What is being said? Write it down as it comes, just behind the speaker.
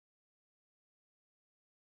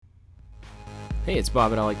Hey, it's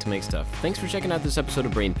Bob and I Like to Make Stuff. Thanks for checking out this episode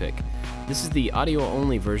of Brain Pick. This is the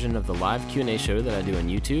audio-only version of the live Q&A show that I do on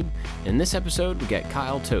YouTube. In this episode, we got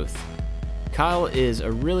Kyle Toth. Kyle is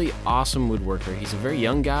a really awesome woodworker. He's a very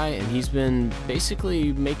young guy, and he's been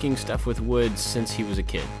basically making stuff with wood since he was a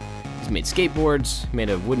kid. He's made skateboards, made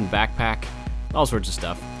a wooden backpack, all sorts of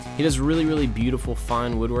stuff. He does really, really beautiful,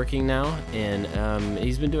 fine woodworking now, and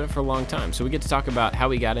he's been doing it for a long time. So we get to talk about how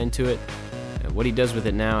he got into it, what he does with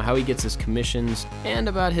it now, how he gets his commissions, and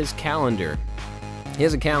about his calendar. He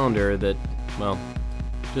has a calendar that, well,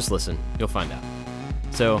 just listen. You'll find out.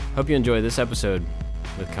 So, hope you enjoy this episode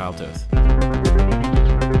with Kyle Toth.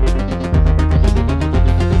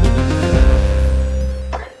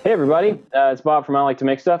 Hey everybody, it's Bob from I Like to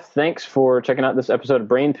Make Stuff. Thanks for checking out this episode of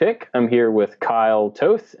Brain Pick. I'm here with Kyle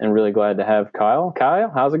Toth, and really glad to have Kyle. Kyle,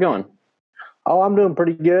 how's it going? Oh, I'm doing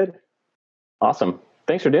pretty good. Awesome.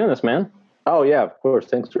 Thanks for doing this, man. Oh, yeah, of course.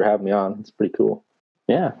 Thanks for having me on. It's pretty cool.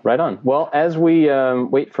 Yeah, right on. Well, as we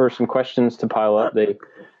wait for some questions to pile up,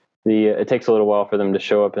 it takes a little while for them to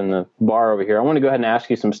show up in the bar over here. I want to go ahead and ask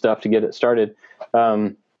you some stuff to get it started.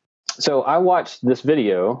 So I watched this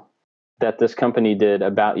video that this company did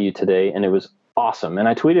about you today, and it was awesome. And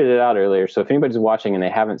I tweeted it out earlier, so if anybody's watching and they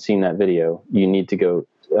haven't seen that video, you need to go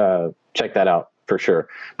check that out for sure.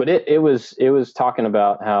 But it was talking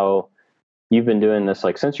about how you've been doing this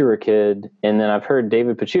like since you were a kid, and then I've heard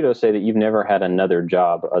David Picciuto say that you've never had another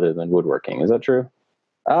job other than woodworking. Is that true?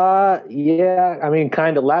 Yeah. I mean,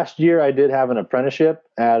 kind of. Last year, I did have an apprenticeship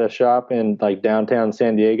at a shop in like downtown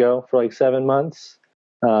San Diego for like 7 months,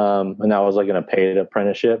 and that was like an paid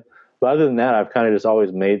apprenticeship. But other than that, I've kind of just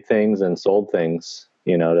always made things and sold things,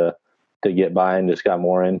 you know, to get by, and just got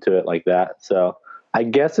more into it like that. So I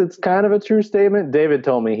guess it's kind of a true statement. David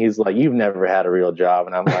told me, he's like, "You've never had a real job."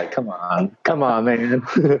 And I'm like, come on, man.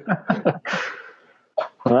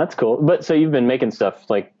 Well, that's cool. But so you've been making stuff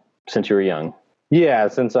like since you were young? Yeah,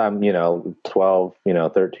 since I'm, 12,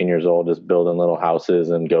 13 years old, just building little houses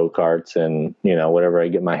and go-karts and, whatever I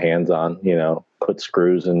get my hands on, put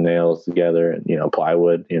screws and nails together and,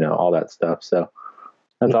 plywood, all that stuff. So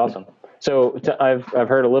that's awesome. So I've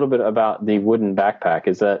heard a little bit about the wooden backpack.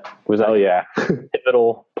 Was that Oh, yeah. a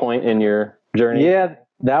pivotal point in your journey? Yeah,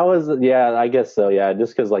 I guess so. Yeah.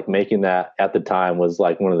 Just cause like making that at the time was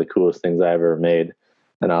like one of the coolest things I ever made.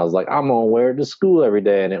 And I was like, I'm going to wear it to school every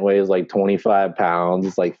day. And it weighs like 25 pounds.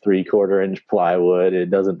 It's like 3/4 inch plywood.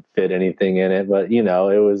 It doesn't fit anything in it, but it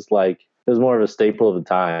was more of a staple of the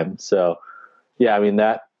time. So yeah, I mean,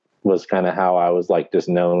 that was kind of how I was like just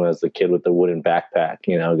known as the kid with the wooden backpack,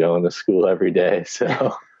 going to school every day. So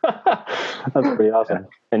that's pretty awesome.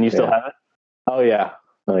 And you still have it? Oh yeah.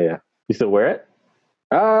 You still wear it?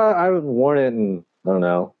 I haven't worn it in, I don't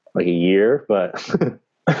know, like a year, but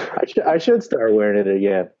I should start wearing it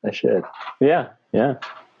again. I should. Yeah.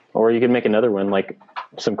 Or you could make another one, like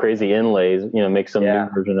some crazy inlays, make some new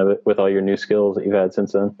version of it with all your new skills that you've had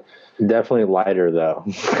since then. Definitely lighter though.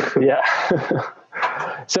 Yeah.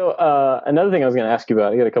 So another thing I was going to ask you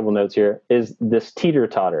about, I got a couple notes here, is this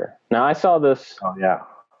teeter-totter. Now I saw this. Oh yeah.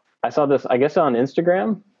 I saw this, I guess, on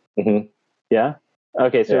Instagram. Mm-hmm. Yeah.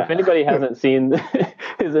 Okay. So if anybody hasn't seen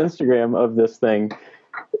his Instagram of this thing,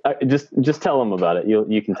 just tell them about it.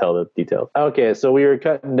 You can tell the details. Okay. So we were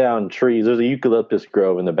cutting down trees. There's a eucalyptus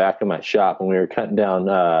grove in the back of my shop, and we were cutting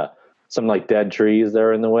down some like dead trees that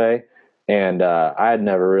were in the way. And I had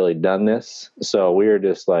never really done this. So we were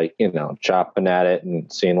just like, chopping at it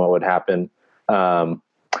and seeing what would happen.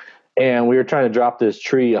 And we were trying to drop this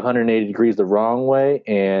tree 180 degrees the wrong way,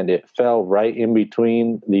 and it fell right in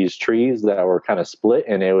between these trees that were kind of split,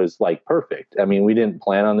 and it was like perfect. I mean, we didn't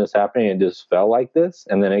plan on this happening. It just fell like this,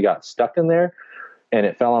 and then it got stuck in there, and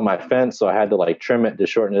it fell on my fence, so I had to like trim it to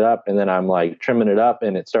shorten it up, and then I'm like trimming it up,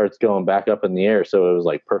 and it starts going back up in the air, so it was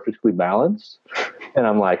like perfectly balanced. And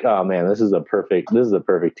I'm like, oh man, this is a perfect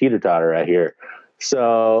teeter-totter right here.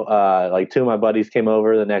 So like two of my buddies came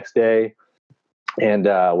over the next day, and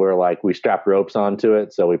we strapped ropes onto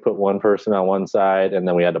it. So we put one person on one side, and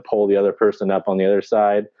then we had to pull the other person up on the other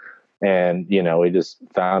side. And, we just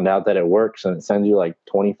found out that it works, and it sends you like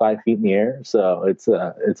 25 feet in the air. So it's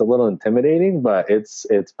a little intimidating, but it's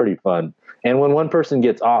pretty fun. And when one person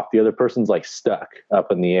gets off, the other person's like stuck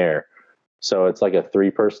up in the air. So it's like a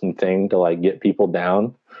 3-person thing to like get people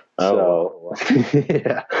down. Oh. So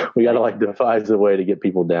yeah, we got to like devise a way to get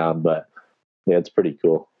people down, but yeah, it's pretty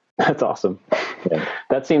cool. That's awesome. Yeah.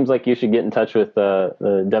 That seems like you should get in touch with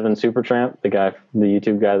Devin Supertramp, the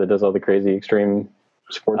YouTube guy that does all the crazy extreme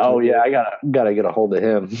sports. Oh yeah, I gotta get a hold of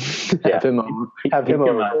him. have him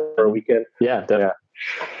over for a weekend. Yeah, definitely.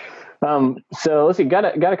 Yeah. So let's see. Got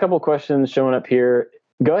a couple questions showing up here.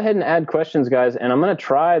 go ahead and add questions, guys. And I'm going to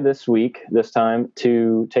try this time,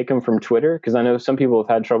 to take them from Twitter, because I know some people have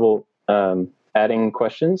had trouble adding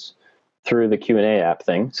questions through the Q&A app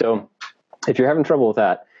thing. So if you're having trouble with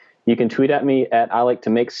that, you can tweet at me at I like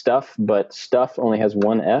to make stuff, but stuff only has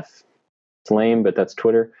one F. It's lame, but that's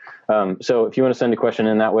Twitter. So if you want to send a question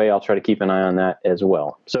in that way, I'll try to keep an eye on that as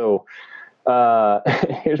well. So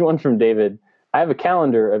here's one from David. I have a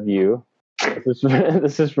calendar of you.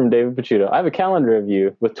 This is from David Pachuto. I have a calendar of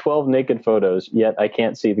you with 12 naked photos, yet I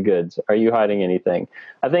can't see the goods. Are you hiding anything?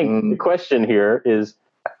 I think the question here is,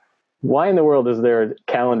 why in the world is there a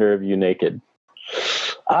calendar of you naked?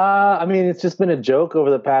 I mean, it's just been a joke over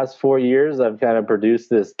the past 4 years. I've kind of produced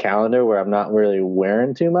this calendar where I'm not really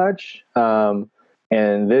wearing too much.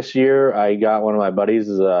 And this year I got one of my buddies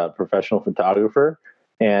is a professional photographer,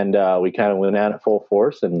 and we kind of went at it full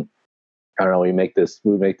force. And I don't know, we make this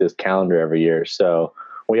calendar every year. So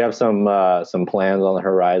we have some plans on the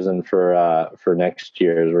horizon for next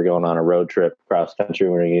year as we're going on a road trip across country.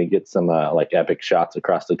 We're going to get some like epic shots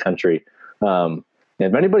across the country.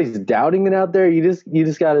 If anybody's doubting it out there, you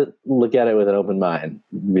just got to look at it with an open mind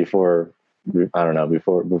before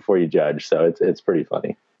you judge. So it's pretty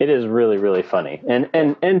funny. It is really, really funny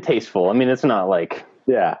and tasteful. I mean, it's not like,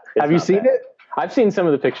 yeah. Have you seen it? I've seen some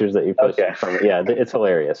of the pictures that you posted. Okay. From it. Yeah, it's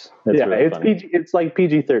hilarious. It's really funny. It's like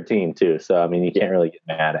PG-13 too. So I mean, you can't really get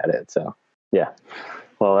mad at it. So yeah.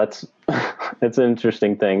 Well, it's an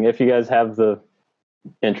interesting thing. If you guys have the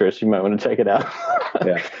interest, you might want to check it out.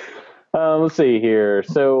 Yeah. Let's see here.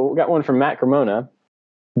 So we got one from Matt Cremona.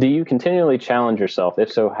 Do you continually challenge yourself?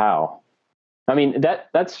 If so, how? I mean,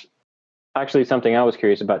 that's actually something I was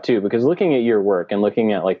curious about too, because looking at your work and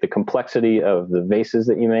looking at like the complexity of the vases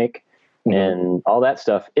that you make and all that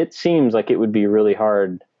stuff, it seems like it would be really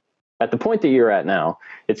hard at the point that you're at now.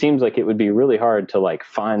 It seems like it would be really hard to like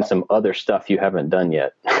find some other stuff you haven't done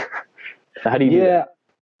yet. How do you do that?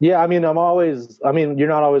 Yeah, I mean, you're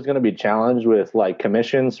not always going to be challenged with like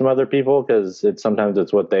commissions from other people, because sometimes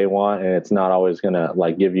it's what they want, and it's not always going to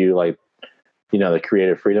like give you like, the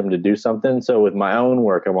creative freedom to do something. So with my own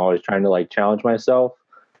work, I'm always trying to like challenge myself.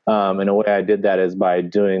 And a way I did that is by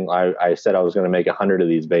doing, I said I was going to make 100 of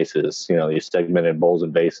these vases, these segmented bowls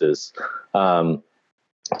and vases.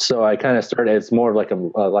 So I kind of started, it's more of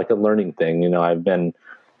like a learning thing. I've been,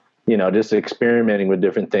 just experimenting with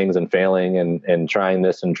different things and failing and trying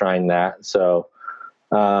this and trying that. So,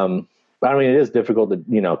 I mean, it is difficult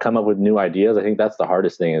to, come up with new ideas. I think that's the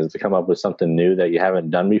hardest thing, is to come up with something new that you haven't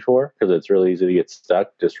done before, because it's really easy to get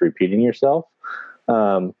stuck just repeating yourself.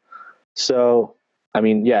 So, I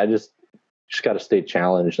mean, yeah, just got to stay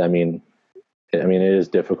challenged. I mean, it is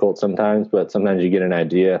difficult sometimes, but sometimes you get an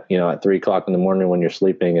idea, at 3:00 in the morning when you're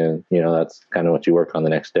sleeping, and, that's kind of what you work on the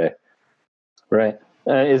next day. Right.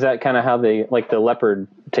 Is that kind of how the leopard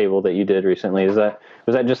table that you did recently, was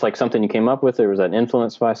that just like something you came up with, or was that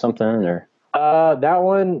influenced by something, or? That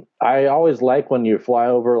one, I always like when you fly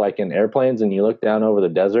over like in airplanes and you look down over the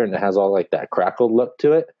desert and it has all like that crackled look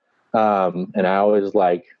to it. And I always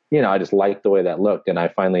like, I just liked the way that looked. And I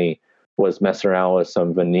finally was messing around with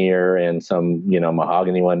some veneer and some,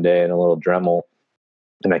 mahogany one day and a little Dremel.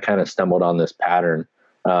 And I kind of stumbled on this pattern.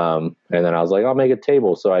 And then I was like, I'll make a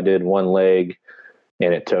table. So I did one leg,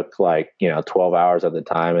 and it took like, 12 hours at the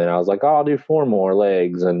time. And I was like, oh, I'll do 4 more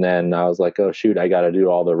legs. And then I was like, oh shoot, I got to do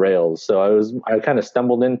all the rails. So I kind of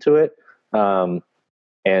stumbled into it. And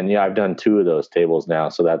yeah, I've done 2 of those tables now.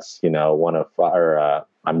 So that's, one of 5, or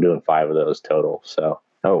I'm doing 5 of those total. So.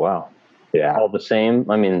 Oh, wow. Yeah. All the same.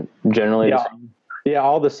 I mean, generally. Yeah. The same? Yeah.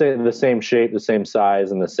 All the same shape, the same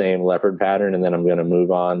size, and the same leopard pattern. And then I'm going to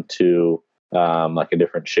move on to, like a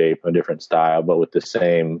different shape, a different style, but with the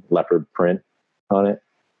same leopard print on it.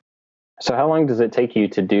 So how long does it take you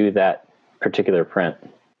to do that particular print?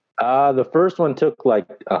 The first one took like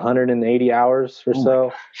 180 hours or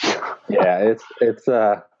so. Yeah, it's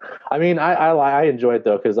I mean, I enjoy it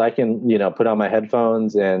though, because I can, put on my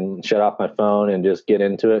headphones and shut off my phone and just get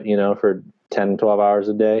into it, for 10, 12 hours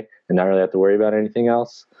a day and not really have to worry about anything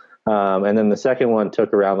else. And then the second one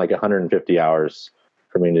took around like 150 hours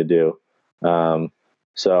for me to do.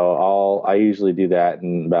 So I usually do that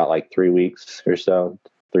in about like 3 weeks or so,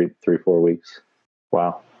 4 weeks.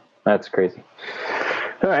 Wow. That's crazy.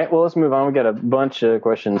 All right. Well, let's move on. We got a bunch of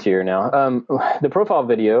questions here now. The profile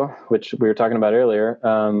video, which we were talking about earlier,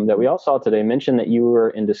 that we all saw today, mentioned that you were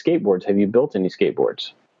into skateboards. Have you built any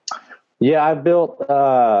skateboards? Yeah, I've built,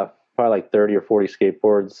 probably like 30 or 40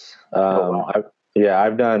 skateboards. Wow.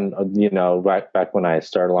 I've done, back when I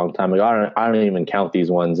started a long time ago, I don't even count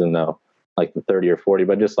these ones in the 30 or 40,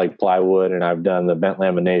 but just like plywood. And I've done the bent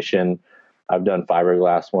lamination. I've done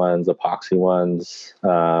fiberglass ones, epoxy ones.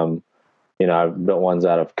 I've built ones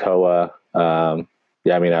out of Koa.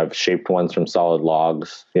 I've shaped ones from solid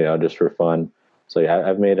logs, just for fun. So yeah,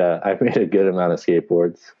 I've made a good amount of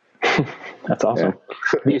skateboards. That's awesome.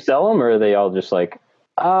 Yeah. Do you sell them, or are they all just like?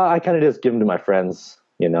 I kind of just give them to my friends.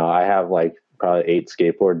 I have like probably 8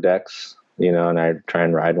 skateboard decks, and I try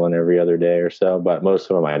and ride one every other day or so, but most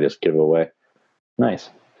of them I just give away. Nice.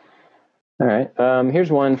 All right.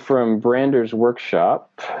 Here's one from Brander's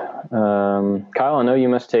Workshop. Kyle, I know you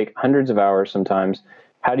must take hundreds of hours sometimes.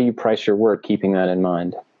 How do you price your work, keeping that in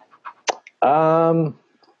mind?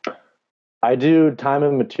 I do time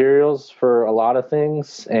and materials for a lot of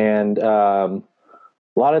things. And a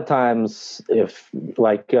lot of times, if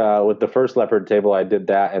like with the first leopard table, I did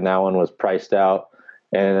that and that one was priced out.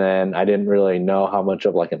 And then I didn't really know how much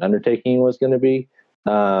of like an undertaking it was going to be.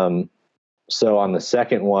 So on the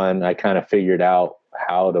second one, I kind of figured out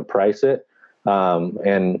how to price it.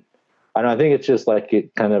 And I think it's just like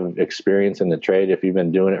it kind of experience in the trade. If you've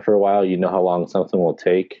been doing it for a while, you know how long something will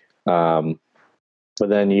take. But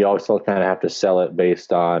then you also kind of have to sell it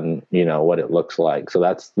based on, what it looks like. So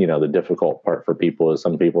that's, the difficult part for people is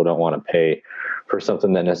some people don't want to pay for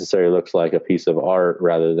something that necessarily looks like a piece of art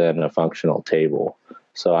rather than a functional table.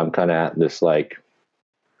 So I'm kind of at this like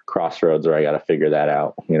crossroads where I got to figure that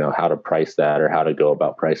out, how to price that or how to go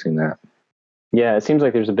about pricing that. Yeah, it seems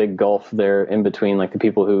like there's a big gulf there in between like the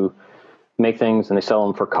people who make things and they sell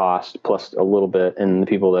them for cost plus a little bit, and the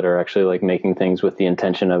people that are actually like making things with the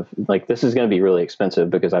intention of like, this is going to be really expensive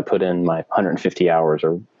because I put in my 150 hours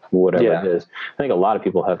or whatever it is. I think a lot of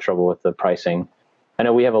people have trouble with the pricing. I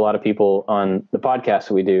know we have a lot of people on the podcast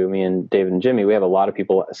that we do, me and David and Jimmy, we have a lot of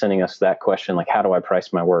people sending us that question, like, how do I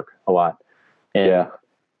price my work a lot? And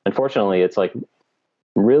unfortunately, it's like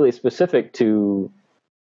really specific to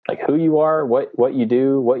like who you are, what you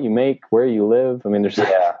do, what you make, where you live. I mean, there's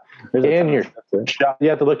and your shop. You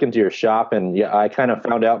have to look into your shop, and I kind of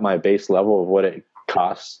found out my base level of what it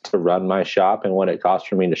costs to run my shop and what it costs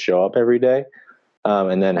for me to show up every day,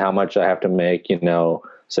 and then how much I have to make,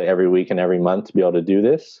 say every week and every month to be able to do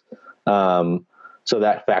this. So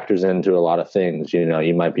that factors into a lot of things.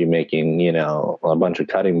 You might be making, a bunch of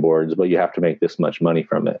cutting boards, but you have to make this much money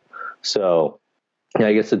from it. So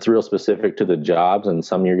I guess it's real specific to the jobs, and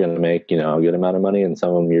some you're going to make, a good amount of money, and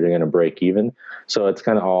some of them you're going to break even. So it's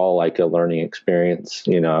kind of all like a learning experience.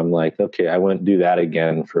 I'm like, okay, I wouldn't do that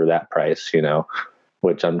again for that price,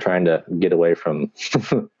 which I'm trying to get away from,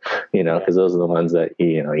 because those are the ones that,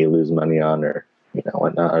 you lose money on or,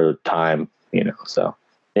 whatnot, or time, so.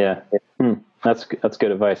 Yeah. That's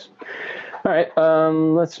good advice. All right.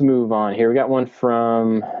 Let's move on here. We got one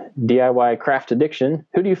from DIY Craft Addiction.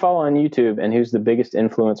 Who do you follow on YouTube, and who's the biggest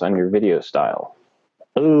influence on your video style?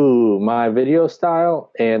 Ooh, my video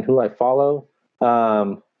style and who I follow.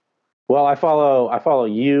 Well, I follow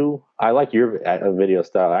you. I like your video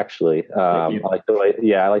style actually. I like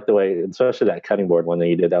the way, especially that cutting board one that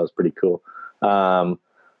you did. That was pretty cool.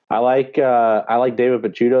 I like David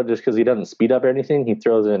Picciuto just because he doesn't speed up anything. He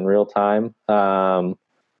throws it in real time.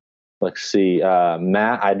 Let's see,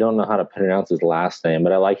 Matt. I don't know how to pronounce his last name,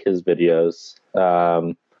 but I like his videos.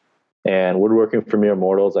 And Woodworking for Mere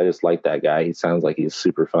Mortals. I just like that guy. He sounds like he's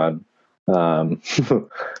super fun. And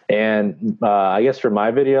I guess for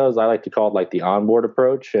my videos, I like to call it like the onboard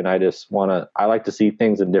approach. And I like to see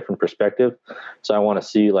things in different perspective. So I want to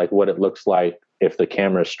see like what it looks like if the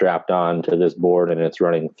camera is strapped on to this board and it's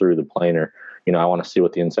running through the planer. I want to see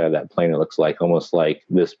what the inside of that planer looks like, almost like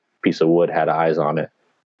this piece of wood had eyes on it.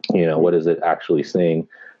 What is it actually seeing?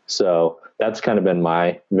 So that's kind of been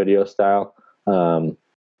my video style.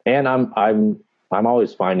 And I'm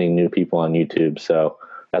always finding new people on YouTube. So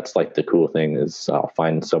that's like the cool thing is I'll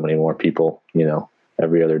find so many more people,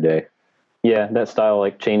 every other day. Yeah, that style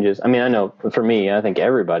like changes. I mean, I know for me, I think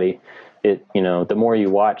everybody, the more you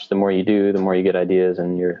watch, the more you do, the more you get ideas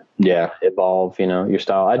and evolve, your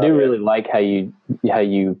style. I do really like how you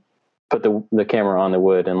put the camera on the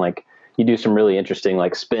wood and like you do some really interesting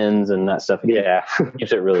like spins and that stuff.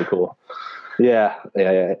 Keeps it really cool. Yeah.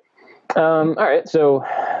 All right. So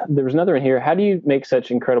there was another one here. How do you make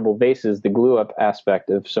such incredible vases, the glue up aspect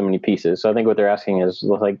of so many pieces? So I think what they're asking is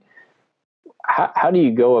like, how do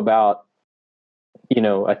you go about,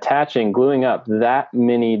 gluing up that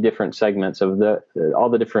many different segments of all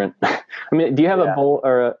the different, I mean, do you have a bowl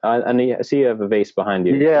or I see you have a vase behind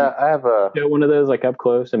you. Yeah, I have one of those like up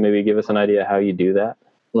close and maybe give us an idea how you do that.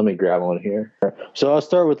 Let me grab one here. So I'll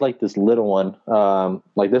start with like this little one.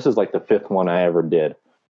 Like this is like the 5th one I ever did.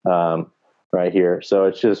 Right here. So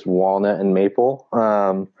it's just walnut and maple.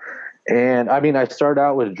 And I mean, I started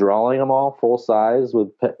out with drawing them all full size with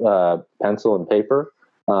pencil and paper,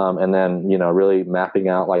 and then really mapping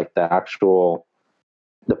out like the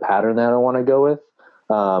pattern that I want to go with.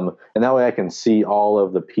 And that way I can see all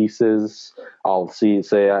of the pieces. I'll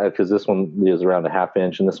because this one is around a 1/2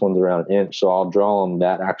 inch and this one's around 1 inch. So I'll draw them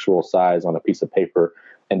that actual size on a piece of paper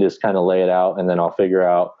and just kind of lay it out. And then I'll figure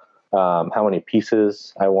out how many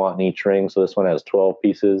pieces I want in each ring. So this one has 12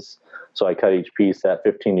 pieces. So I cut each piece at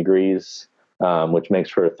 15 degrees, which makes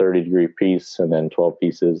for a 30-degree piece, and then 12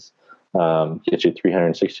 pieces gets you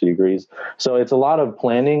 360 degrees. So it's a lot of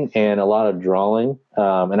planning and a lot of drawing.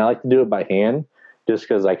 And I like to do it by hand just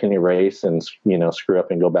because I can erase and, screw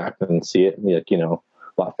up and go back and see it, a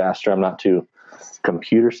lot faster. I'm not too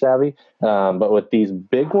computer savvy. But with these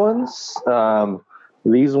big ones,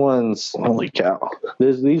 these ones, holy cow,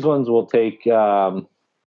 these ones will take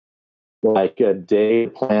like a day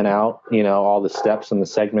to plan out, all the steps and the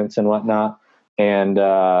segments and whatnot. And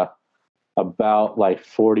about like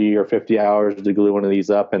 40 or 50 hours to glue one of these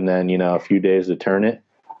up, and then, a few days to turn it.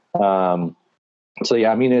 So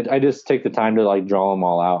yeah, I mean, I just take the time to like draw them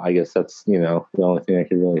all out. I guess that's, the only thing I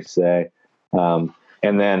can really say. And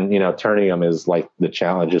then, turning them is like the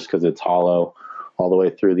challenge just because it's hollow all the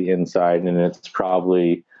way through the inside. And it's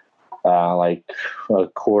probably like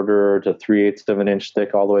 1/4 to 3/8 of an inch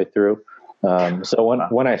thick all the way through. So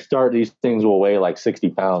when I start, these things will weigh like 60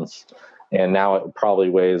 pounds. And now it probably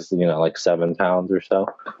weighs, like 7 pounds or so.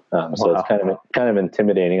 So it's kind of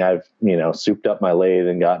intimidating. I've, souped up my lathe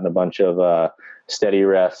and gotten a bunch of steady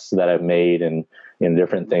rests that I've made and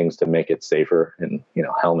different things to make it safer, and,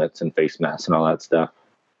 helmets and face masks and all that stuff.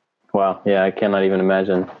 Wow. Yeah, I cannot even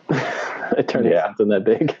imagine turning something that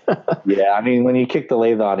big. Yeah, I mean, when you kick the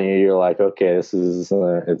lathe on you, you're like, okay, this is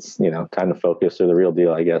it's time to focus, or the real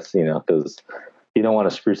deal, I guess. Because you don't want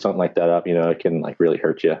to screw something like that up. It can like really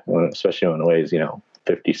hurt you, especially when it weighs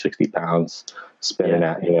 50, 60 pounds, spinning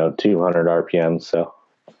at 200 RPM. So,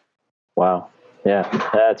 wow. Yeah,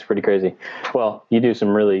 that's pretty crazy. Well, you do some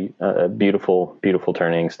really beautiful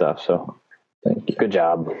turning stuff. So, thank you. Good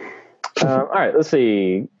job. All right, let's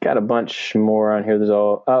see. Got a bunch more on here. There's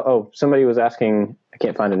all. Somebody was asking. I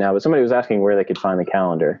can't find it now, but somebody was asking where they could find the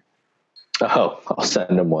calendar. Oh, I'll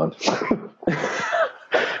send them one.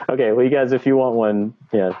 Okay, well, you guys, if you want one,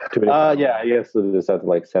 yeah. I guess we'll just have to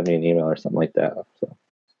like send me an email or something like that. So.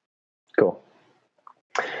 Cool.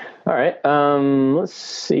 All right. Let's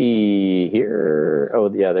see here.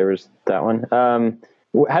 Oh, yeah, there was that one.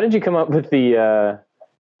 How did you come up with the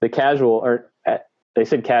casual, or they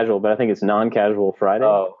said casual, but I think it's non-casual Friday?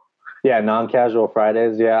 Oh, yeah, non-casual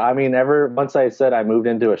Fridays. Yeah, I mean, once I said I moved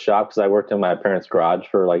into a shop because I worked in my parents' garage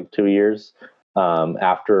for like 2 years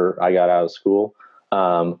after I got out of school.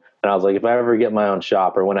 And I was like, if I ever get my own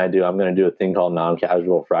shop, or when I do, I'm going to do a thing called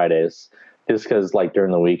non-casual Fridays. Just because like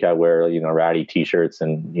during the week I wear, ratty t-shirts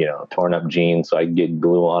and, torn up jeans so I can get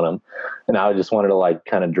glue on them. And I just wanted to like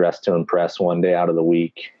kind of dress to impress one day out of the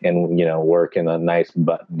week and, work in a nice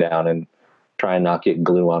button down and try and not get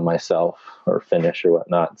glue on myself or finish or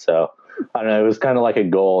whatnot. So I don't know. It was kind of like a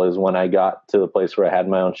goal is when I got to the place where I had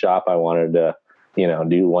my own shop, I wanted to,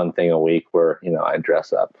 do one thing a week where, I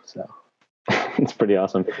dress up. So it's pretty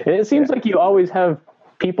awesome. And it seems like you always have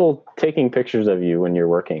people taking pictures of you when you're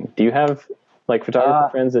working. Do you have like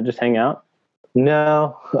photographer friends that just hang out?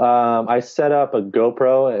 No. I set up a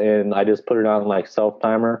GoPro and I just put it on like self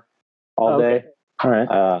timer all day. All right.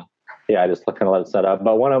 I just kind of let it set up.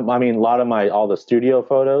 But a lot of all the studio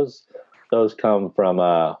photos, those come from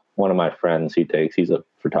one of my friends. He's a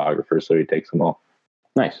photographer, so he takes them all.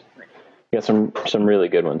 Nice. You got some really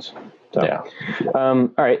good ones. So. Yeah. All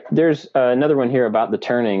right. There's another one here about the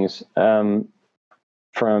turnings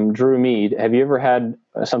from Drew Mead. Have you ever had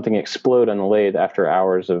something explode on the lathe after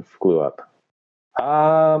hours of glue up?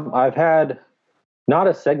 I've had not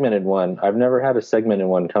a segmented one. I've never had a segmented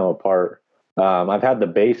one come apart. I've had the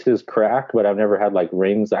bases crack, but I've never had like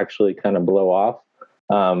rings actually kind of blow off.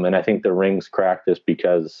 And I think the rings crack just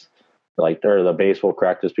because the base will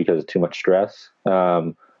crack just because of too much stress.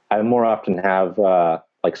 I more often have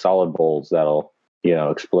like solid bowls that'll,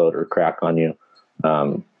 explode or crack on you.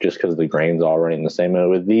 Just because the grain's all running the same way.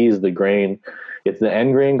 With these, it's the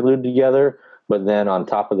end grain glued together, but then on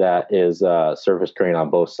top of that is surface grain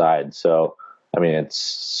on both sides. So, I mean, it's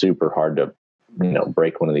super hard to,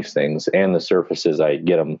 break one of these things. And the surfaces, I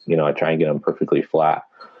get them, I try and get them perfectly flat.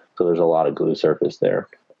 So there's a lot of glue surface there.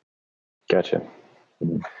 Gotcha.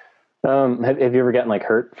 Have you ever gotten like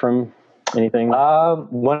hurt from anything?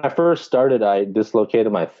 When I first started, I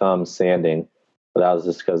dislocated my thumb sanding. But that was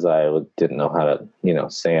just because I didn't know how to,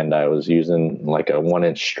 sand. I was using like a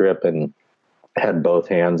 1-inch strip and had both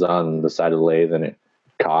hands on the side of the lathe and it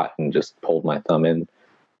caught and just pulled my thumb in.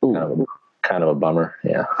 Kind of a bummer.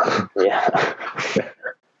 Yeah. Yeah.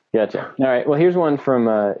 Gotcha. All right. Well, here's one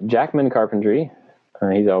from Jackman Carpentry.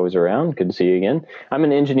 He's always around. Good to see you again. I'm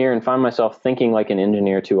an engineer and find myself thinking like an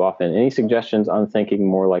engineer too often. Any suggestions on thinking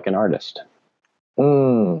more like an artist?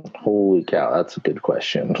 Holy cow, that's a good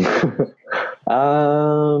question.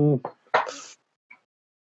 I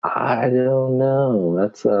don't know.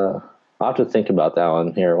 That's I'll have to think about that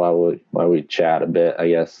one here while we chat a bit, I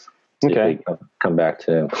guess. Okay. Come back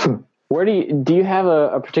to him. Where do you have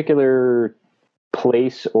a particular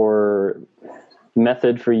place or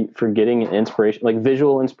method for getting inspiration, like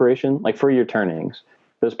visual inspiration, like for your turnings,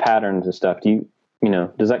 those patterns and stuff?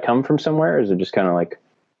 Does that come from somewhere, or is it just kind of like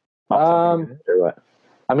or what?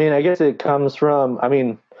 I mean, I guess it comes from, I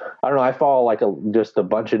don't know. I follow like just a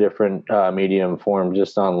bunch of different medium forms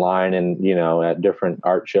just online and, at different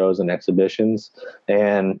art shows and exhibitions.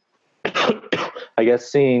 And I guess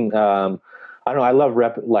seeing, I don't know, I love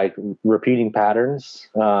repeating patterns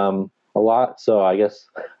a lot. So I guess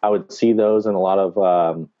I would see those in a lot of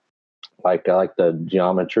I like the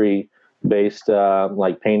geometry based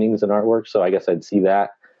like paintings and artwork. So I guess I'd see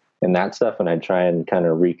that and that stuff, and I'd try and kind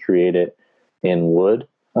of recreate it in wood.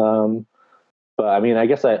 But I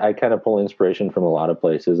guess I kind of pull inspiration from a lot of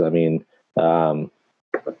places.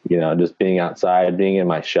 Just being outside, being in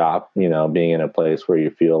my shop, being in a place where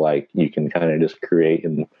you feel like you can kind of just create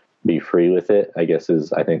and be free with it, I guess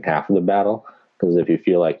is, I think, half of the battle. Because if you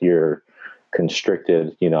feel like you're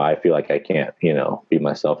constricted, I feel like I can't, be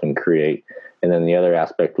myself and create. And then the other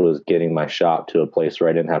aspect was getting my shop to a place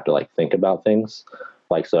where I didn't have to like think about things.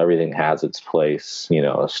 Like, so everything has its place,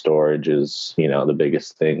 storage is, the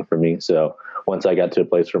biggest thing for me. So once I got to a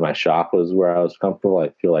place where my shop was where I was comfortable, I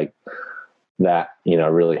feel like that,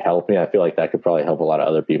 really helped me. I feel like that could probably help a lot of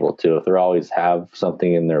other people too. If they always have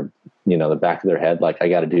something in their, the back of their head, like I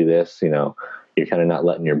got to do this, you're kind of not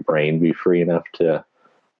letting your brain be free enough to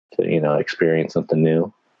experience something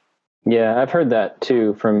new. Yeah, I've heard that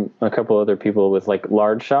too from a couple other people with like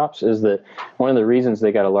large shops, is that one of the reasons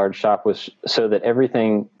they got a large shop was so that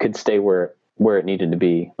everything could stay where it needed to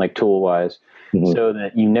be, like tool wise, so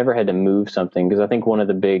that you never had to move something. Because I think one of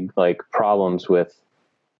the big like problems with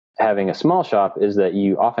having a small shop is that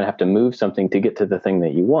you often have to move something to get to the thing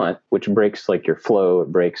that you want, which breaks like your flow.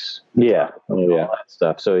 It breaks all that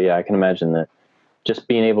stuff. So yeah, I can imagine that just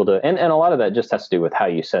being able to, and a lot of that just has to do with how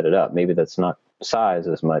you set it up. Maybe that's not size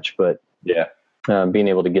as much, but being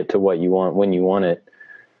able to get to what you want when you want it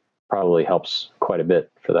probably helps quite a bit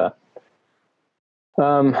for that.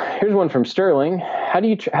 Here's one from Sterling. How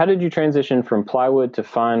did you transition from plywood to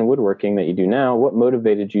fine woodworking that you do now? What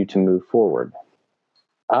motivated you to move forward?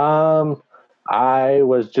 I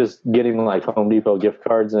was just getting like Home Depot gift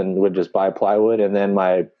cards and would just buy plywood. And then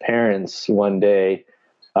my parents one day,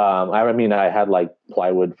 I had like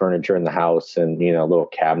plywood furniture in the house and, little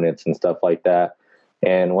cabinets and stuff like that.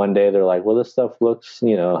 And one day they're like, well, this stuff looks,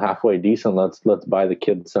 halfway decent. Let's buy the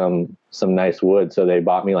kids some nice wood. So they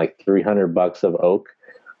bought me like $300 of oak.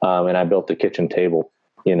 And I built the kitchen table,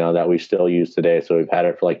 that we still use today. So we've had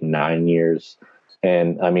it for like 9 years.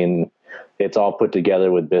 And it's all put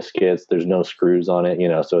together with biscuits. There's no screws on it,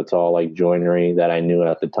 so it's all like joinery that I knew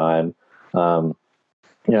at the time.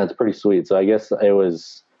 It's pretty sweet. So I guess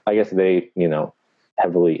they,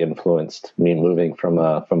 heavily influenced me moving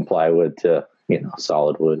from plywood to,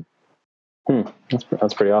 solid wood.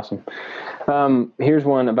 That's pretty awesome. Here's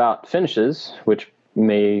one about finishes, which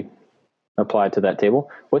may apply to that table.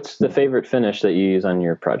 What's the favorite finish that you use on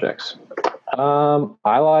your projects?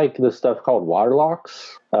 I like this stuff called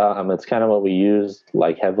Waterlox. It's kind of what we used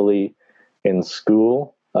like heavily in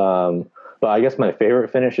school. But I guess my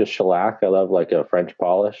favorite finish is shellac. I love like a French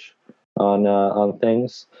polish on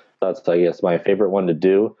things. That's, I guess, my favorite one to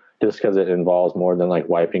do, just because it involves more than like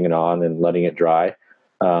wiping it on and letting it dry.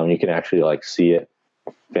 You can actually like see it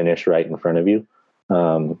finish right in front of you,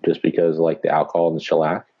 just because like the alcohol and the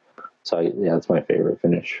shellac. So that's my favorite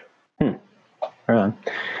finish. Right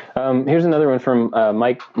on. Here's another one from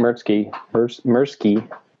Mike Mersky.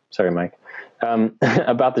 Sorry, Mike.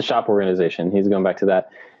 About the shop organization. He's going back to that.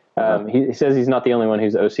 He says he's not the only one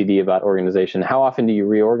who's OCD about organization. How often do you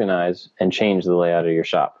reorganize and change the layout of your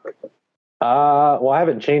shop? Well, I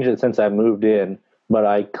haven't changed it since I moved in, but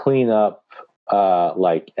I clean up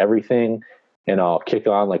like everything, and I'll kick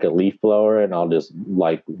on like a leaf blower, and I'll just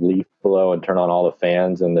like leaf blow and turn on all the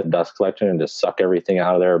fans and the dust collection and just suck everything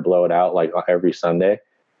out of there, blow it out like every Sunday,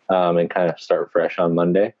 and kind of start fresh on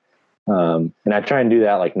Monday. And I try and do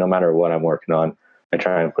that like no matter what I'm working on. I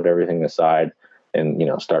try and put everything aside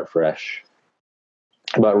and, start fresh.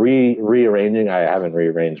 But rearranging, I haven't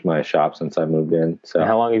rearranged my shop since I moved in. So And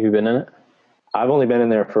how long have you been in it? I've only been in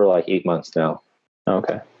there for like 8 months now.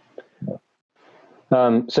 Okay.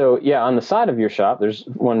 So yeah, on the side of your shop, there's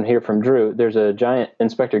one here from Drew. There's a giant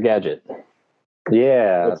Inspector Gadget.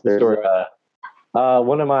 Yeah, What's the story?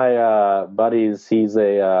 One of my buddies, he's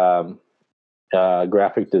a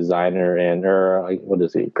graphic designer what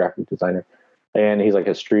is he? Graphic designer, and he's like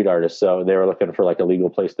a street artist. So they were looking for like a legal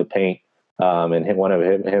place to paint. And him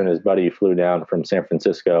and his buddy flew down from San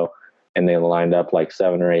Francisco, and they lined up like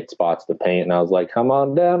 7 or 8 spots to paint. And I was like, "Come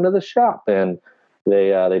on down to the shop." And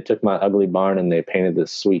they took my ugly barn and they painted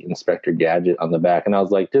this sweet Inspector Gadget on the back. And I was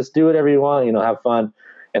like, "Just do whatever you want, have fun."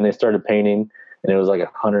 And they started painting, and it was like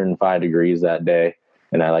 105 degrees that day.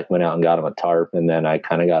 And I like went out and got them a tarp, and then I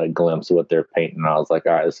kind of got a glimpse of what they're painting. And I was like,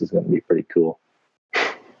 all right, this is going to be pretty cool.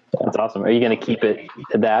 That's awesome. Are you going to keep it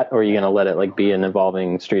that, or are you going to let it like be an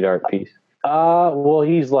evolving street art piece? Well,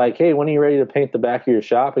 he's like, "Hey, when are you ready to paint the back of your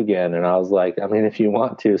shop again?" And I was like, "I mean, if you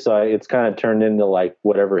want to." So it's kind of turned into like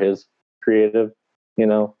whatever his creative,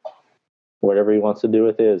 whatever he wants to do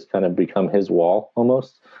with it is kind of become his wall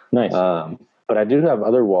almost. Nice. But I do have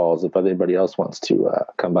other walls if anybody else wants to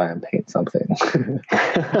come by and paint something.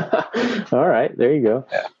 All right, there you go.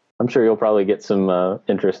 Yeah. I'm sure you'll probably get some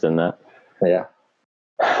interest in that. Yeah.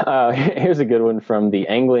 Here's a good one from the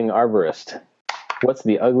Angling Arborist. What's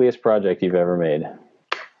the ugliest project you've ever made?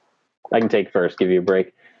 I can take first, give you a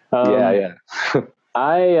break. Yeah.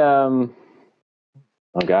 Oh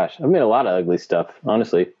gosh, I've made a lot of ugly stuff,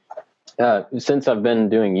 honestly. Since I've been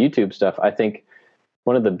doing YouTube stuff, I think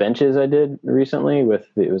one of the benches I did recently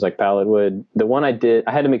it was like pallet wood. The one I did,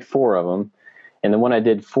 I had to make 4 of them. And the one I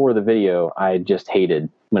did for the video, I just hated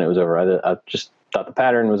when it was over. I just thought the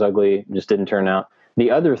pattern was ugly, just didn't turn out.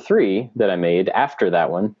 The other 3 that I made after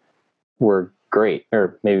that one were great,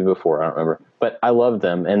 or maybe before, I don't remember. But I love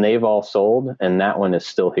them, and they've all sold, and that one is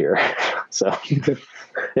still here. So,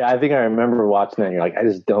 yeah, I think I remember watching that, and you're like, I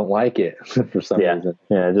just don't like it for some reason.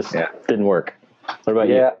 Yeah, it just didn't work. What about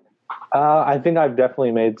you? I think I've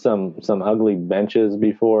definitely made some ugly benches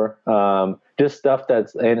before. Just stuff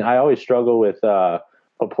and I always struggle with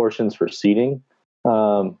proportions for seating.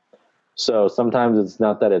 So sometimes it's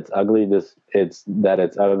not that it's ugly, it's that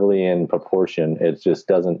it's ugly in proportion. It just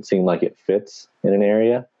doesn't seem like it fits in an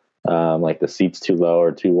area. Like the seat's too low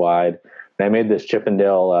or too wide. And I made this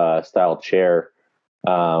Chippendale style chair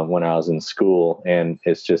when I was in school, and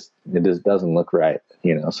it just doesn't look right,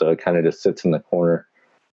 so it kind of just sits in the corner.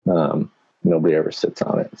 Nobody ever sits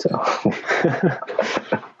on it, so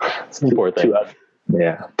it's important.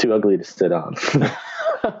 Too ugly to sit on.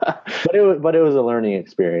 but it was a learning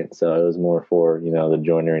experience, so it was more for the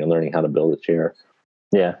joinery and learning how to build a chair.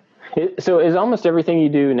 Yeah. So is almost everything you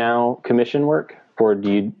do now commission work, or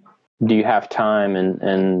do you have time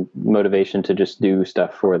and motivation to just do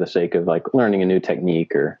stuff for the sake of like learning a new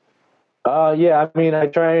technique or? Yeah, I mean, I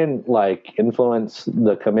try and like influence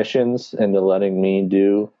the commissions into letting me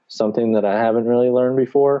do something that I haven't really learned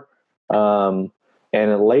before.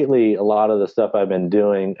 And lately, a lot of the stuff I've been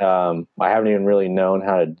doing, I haven't even really known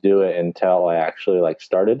how to do it until I actually like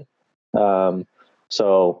started.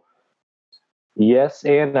 So yes,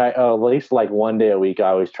 and I at least like one day a week, I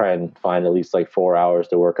always try and find at least like 4 hours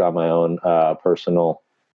to work on my own personal,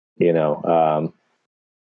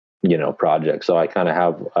 project. So I kind of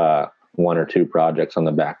have 1 or 2 projects on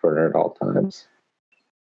the back burner at all times.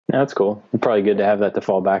 That's cool. It's probably good to have that to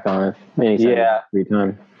fall back on anytime, free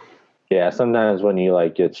time. Yeah, sometimes when you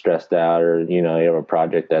like get stressed out or you have a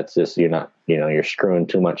project that's just you're screwing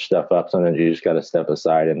too much stuff up, sometimes you just got to step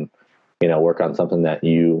aside and work on something that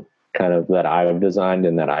that I've designed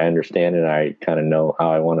and that I understand and I kind of know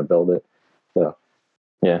how I want to build it. So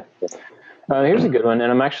yeah. Here's a good one,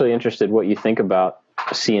 and I'm actually interested what you think about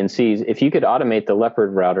CNCs. If you could automate the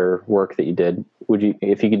leopard router work that you did,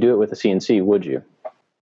 if you could do it with a CNC, would you?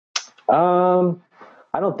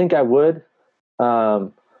 I don't think I would.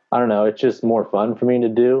 I don't know. It's just more fun for me to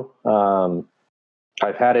do.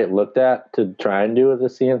 I've had it looked at to try and do with the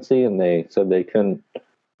CNC, and they said they couldn't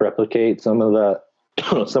replicate some of the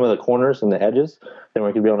corners and the edges. They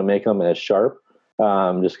weren't going to be able to make them as sharp,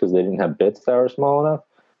 just because they didn't have bits that were small enough.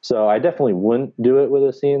 So I definitely wouldn't do it with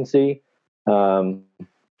a CNC.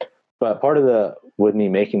 But part of with me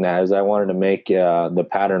making that is I wanted to make the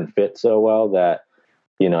pattern fit so well that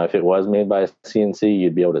if it was made by a CNC,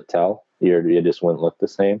 you'd be able to tell. It just wouldn't look the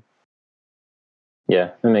same.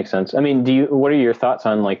 Yeah, that makes sense. I mean, what are your thoughts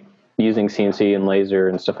on like using CNC and laser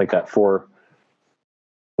and stuff like that for?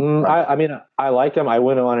 I mean, I like them. I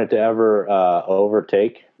wouldn't want it to ever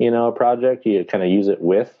overtake, a project. You kind of use it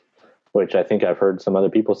with. which I think I've heard some other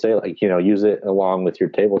people say, like, use it along with your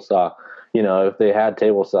table saw. If they had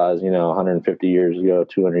table saws, 150 years ago,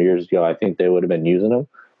 200 years ago, I think they would have been using them.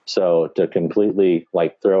 So to completely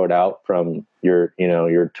like throw it out from your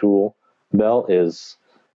tool belt is,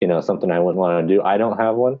 something I wouldn't want to do. I don't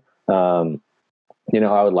have one.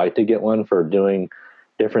 I would like to get one for doing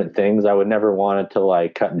different things. I would never want it to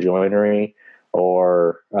like cut joinery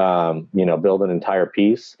or, build an entire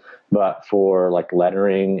piece, but for like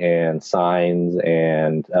lettering and signs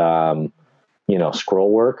and,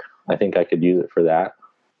 scroll work, I think I could use it for that.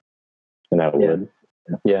 And I would.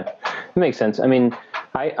 Yeah, it makes sense. I mean,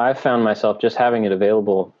 I found myself just having it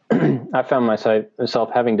available. I found myself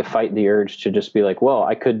having to fight the urge to just be like, well,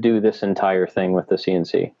 I could do this entire thing with the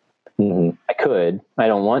CNC. Mm-hmm. I could. I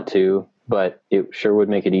don't want to, but it sure would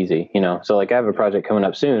make it easy, So like I have a project coming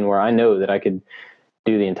up soon where I know that I could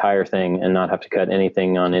do the entire thing and not have to cut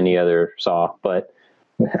anything on any other saw. But,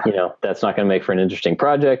 that's not going to make for an interesting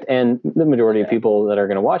project. And the majority of people that are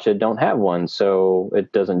going to watch it don't have one. So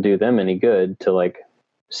it doesn't do them any good to like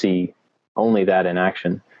see only that in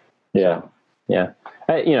action. Yeah. Yeah.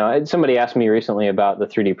 Somebody asked me recently about the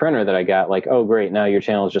 3D printer that I got, like, oh, great. Now your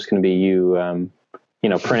channel is just going to be you,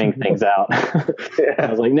 printing things out. Yeah. I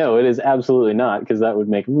was like, no, it is absolutely not, because that would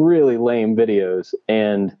make really lame videos.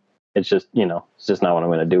 And it's just, it's just not what I'm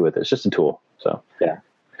going to do with it. It's just a tool. So, yeah.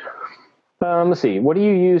 Let's see. What do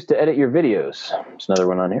you use to edit your videos? There's another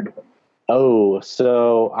one on here. Oh,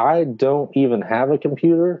 so I don't even have a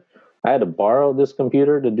computer. I had to borrow this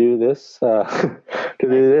computer to do this. I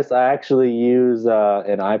actually use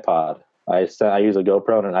an iPod. I use a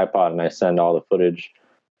GoPro and an iPod, and I send all the footage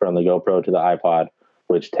from the GoPro to the iPod,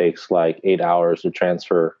 which takes like 8 hours to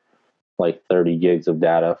transfer like 30 gigs of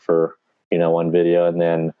data for, one video. And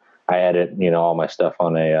then I edit, all my stuff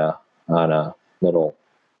on a little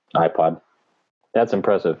iPod. That's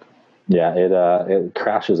impressive. Yeah, it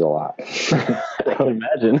crashes a lot. I can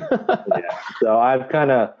imagine. Yeah. So I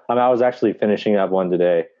was actually finishing up one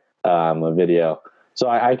today, a video. So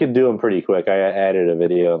I could do them pretty quick. I edited a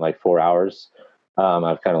video in like 4 hours.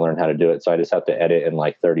 I've kind of learned how to do it. So I just have to edit in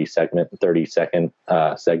like 30-second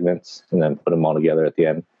segments and then put them all together at the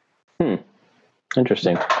end.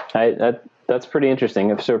 Interesting. That's pretty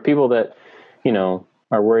interesting. So people that,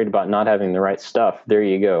 are worried about not having the right stuff, there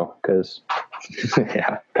you go. Because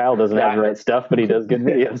yeah, Kyle doesn't have the right stuff, but he does good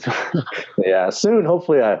videos. Yeah, soon,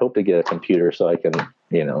 hopefully, I hope to get a computer so I can,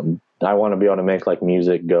 I want to be able to make like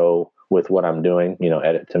music go with what I'm doing,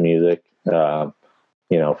 edit to music, for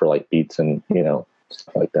like beats and,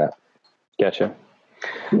 stuff like that. Gotcha.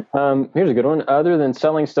 Here's a good one. Other than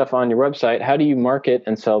selling stuff on your website, how do you market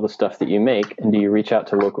and sell the stuff that you make? And do you reach out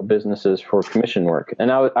to local businesses for commission work?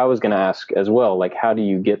 And I was going to ask as well, like, how do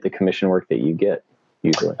you get the commission work that you get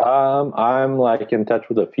usually? I'm like in touch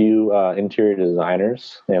with a few interior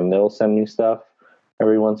designers, and they'll send me stuff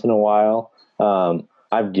every once in a while.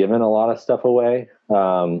 I've given a lot of stuff away,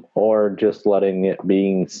 or just letting it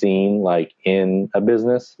being seen like in a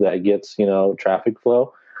business that gets, traffic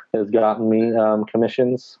flow has gotten me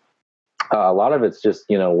commissions. A lot of it's just,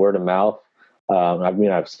 word of mouth.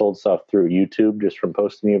 I've sold stuff through YouTube just from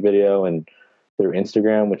posting a video, and through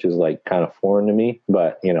Instagram, which is like kind of foreign to me,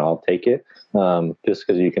 but I'll take it just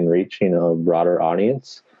because you can reach a broader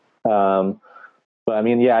audience. But I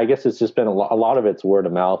mean, yeah, I guess it's just been a lot of it's word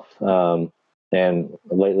of mouth, and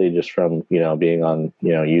lately just from being on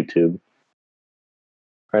YouTube.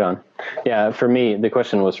 Right on. Yeah, for me, the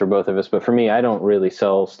question was for both of us, but for me, I don't really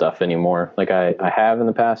sell stuff anymore. Like I have in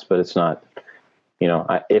the past, but it's not,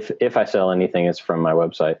 if I sell anything, it's from my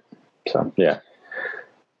website. So, yeah.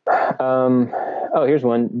 Oh, here's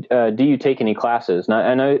one. Do you take any classes? Now,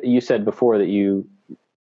 I know you said before that you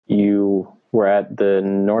were at the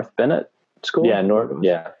North Bennett School? Yeah,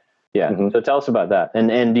 Yeah. Mm-hmm. So tell us about that.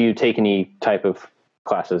 And do you take any type of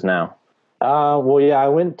classes now? Well, yeah, I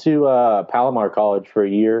went to Palomar College for a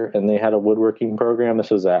year, and they had a woodworking program. This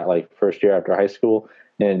was at like first year after high school,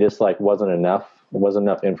 and it just like wasn't enough. It wasn't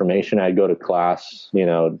enough information. I'd go to class,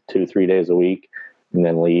 2-3 days a week, and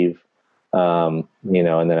then leave, and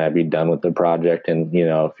then I'd be done with the project in,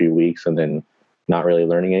 a few weeks, and then not really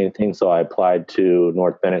learning anything. So I applied to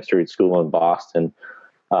North Bennett Street School in Boston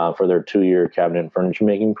for their 2-year cabinet and furniture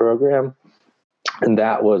making program. And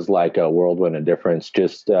that was like a whirlwind of difference,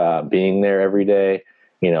 just being there every day,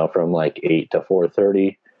 from like 8 to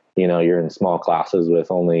 4:30. You're in small classes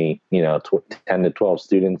with only, 10 to 12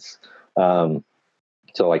 students. So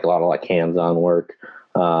like a lot of like hands-on work.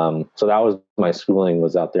 So that was my schooling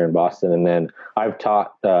was out there in Boston. And then I've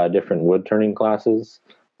taught different wood turning classes.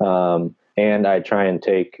 And I try and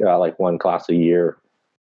take like one class a year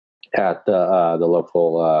at the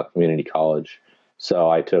local community college. So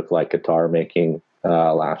I took like guitar making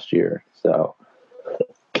last year. So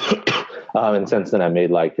and since then I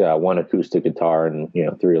made like one acoustic guitar and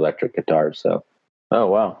 3 electric guitars. So. Oh,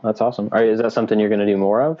 wow. That's awesome. Is that something you're going to do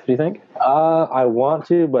more of, do you think? I want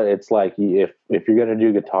to, but it's like if you're going to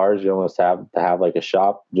do guitars, you almost have to have like a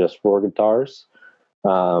shop just for guitars,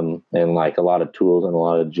 and like a lot of tools and a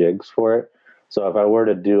lot of jigs for it. So if I were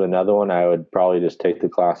to do another one, I would probably just take the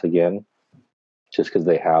class again, just because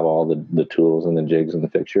they have all the tools and the jigs and the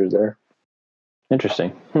fixtures there.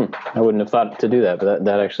 Interesting. I wouldn't have thought to do that, but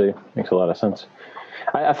that actually makes a lot of sense.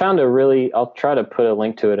 I found I'll try to put a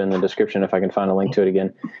link to it in the description if I can find a link to it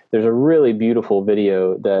again. There's a really beautiful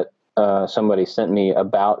video that somebody sent me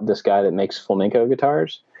about this guy that makes flamenco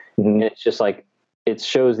guitars. Mm-hmm. And it's just like, it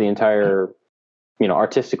shows the entire,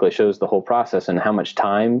 artistically shows the whole process and how much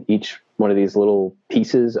time each one of these little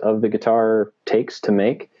pieces of the guitar takes to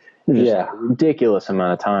make. Just a ridiculous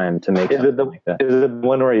amount of time to make something like that. Is it the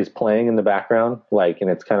one where he's playing in the background, and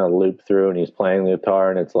it's kind of looped through, and he's playing the guitar,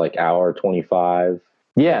 and it's like hour 25?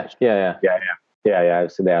 Yeah.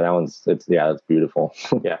 I've seen that. That one's that's beautiful.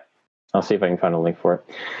 Yeah, I'll see if I can find a link for it.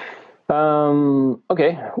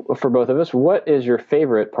 Okay, for both of us, what is your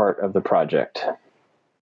favorite part of the project?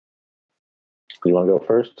 You want to go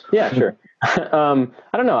first? Yeah, sure. I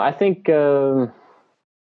don't know. I think.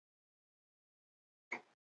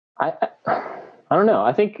 I don't know.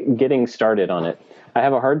 I think getting started on it. I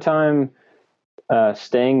have a hard time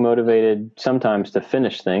staying motivated sometimes to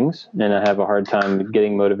finish things, and I have a hard time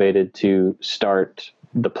getting motivated to start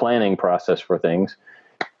the planning process for things.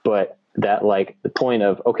 But that, like, the point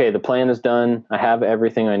of, okay, the plan is done, I have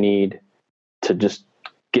everything I need to just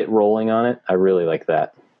get rolling on it. I really like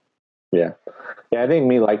that. Yeah, I think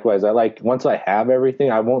me likewise. I like, once I have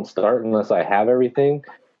everything, I won't start unless I have everything.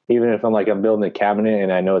 Even if I'm building a cabinet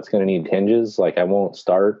and I know it's going to need hinges, like, I won't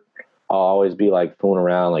start. I'll always be like fooling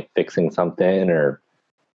around, like fixing something or,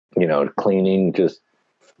 cleaning, just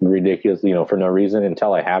ridiculous, for no reason,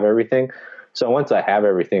 until I have everything. So once I have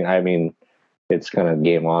everything, I mean, it's kind of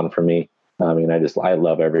game on for me. I mean, I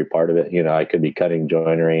love every part of it. I could be cutting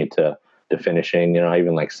joinery to finishing, I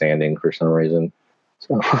even like sanding for some reason.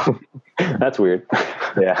 So that's weird.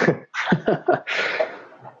 Yeah.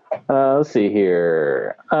 Let's see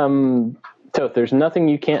here. Toth, there's nothing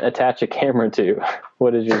you can't attach a camera to.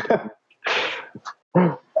 What is your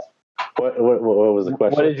what was the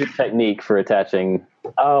question? What is your technique for attaching?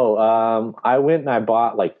 I went and I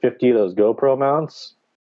bought like 50 of those GoPro mounts.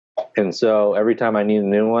 And so every time I need a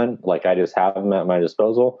new one, like, I just have them at my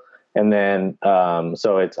disposal. And then,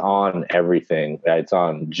 so it's on everything. It's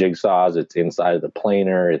on jigsaws. It's inside of the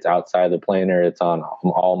planer. It's outside the planer. It's on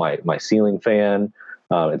all my ceiling fan.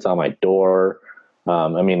 It's on my door.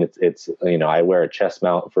 I mean, it's I wear a chest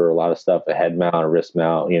mount for a lot of stuff, a head mount, a wrist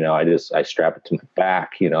mount. I strap it to my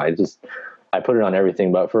back. I put it on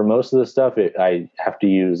everything. But for most of the stuff, I have to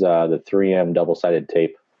use the 3M double-sided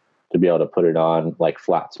tape to be able to put it on like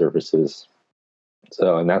flat surfaces.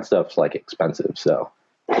 So, and that stuff's like expensive. So.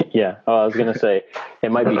 Yeah. I was going to say, it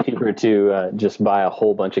might be cheaper to just buy a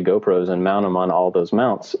whole bunch of GoPros and mount them on all those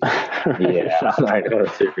mounts. Yeah, I know,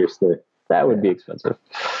 seriously. That would be expensive.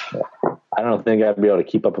 Yeah. I don't think I'd be able to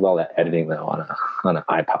keep up with all that editing though on an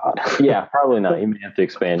iPod. Yeah, probably not. You may have to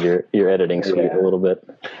expand your editing suite a little bit.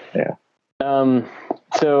 Yeah.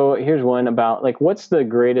 So here's one about, like, what's the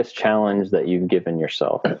greatest challenge that you've given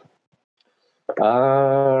yourself?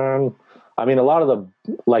 I mean, a lot of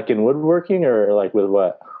the, like, in woodworking, or like with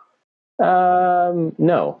what?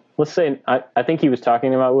 No. Let's say, I think he was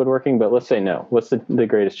talking about woodworking, but let's say no. What's the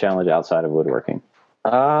greatest challenge outside of woodworking?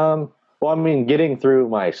 Well, I mean, getting through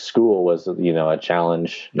my school was, a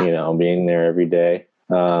challenge, being there every day.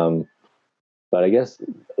 But I guess,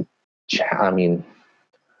 I mean,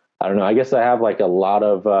 I don't know. I guess I have like a lot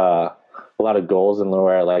of goals and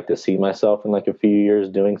where I like to see myself in like a few years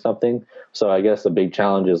doing something. So I guess the big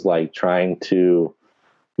challenge is like trying to,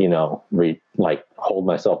 hold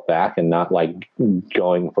myself back and not like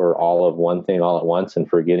going for all of one thing all at once and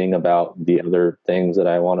forgetting about the other things that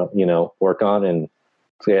I want to, work on. And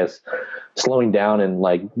I guess slowing down and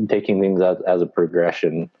like taking things as a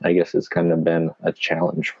progression, I guess, has kind of been a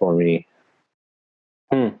challenge for me.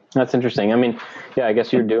 That's interesting. I mean, yeah, I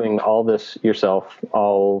guess you're doing all this yourself.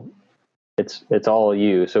 It's all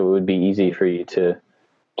you. So it would be easy for you to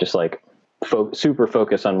just like super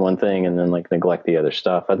focus on one thing and then like neglect the other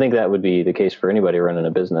stuff. I think that would be the case for anybody running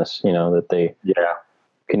a business, that they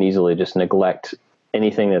can easily just neglect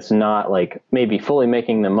anything that's not like maybe fully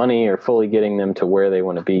making them money or fully getting them to where they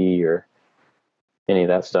want to be or any of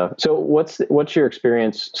that stuff. So what's your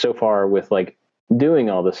experience so far with like doing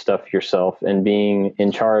all this stuff yourself and being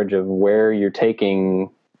in charge of where you're taking,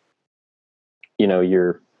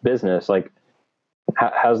 your business, like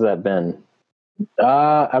how's that been?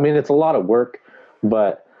 I mean, it's a lot of work,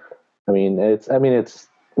 but it's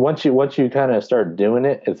once you kind of start doing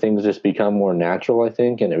it, things just become more natural, I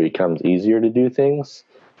think, and it becomes easier to do things.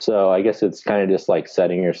 So I guess it's kind of just like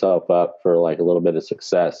setting yourself up for like a little bit of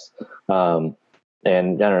success. And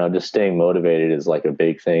I don't know, just staying motivated is like a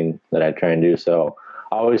big thing that I try and do. So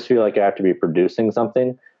I always feel like I have to be producing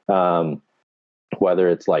something, whether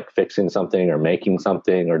it's like fixing something or making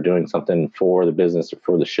something or doing something for the business or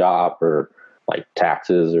for the shop or like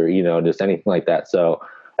taxes or, just anything like that. So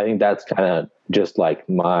I think that's kind of just like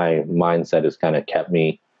my mindset has kind of kept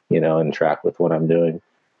me, in track with what I'm doing.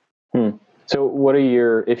 So what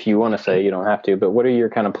are if you want to say, you don't have to, but what are your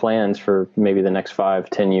kind of plans for maybe the next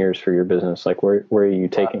 5-10 years for your business? Like where are you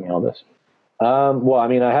taking all this? Well, I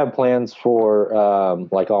mean, I have plans for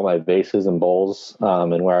like all my vases and bowls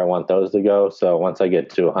and where I want those to go. So once I get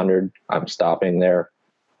to 100, I'm stopping there.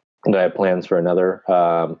 And I have plans for another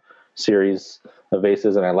series of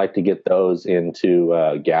vases, and I'd like to get those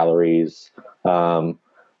into galleries.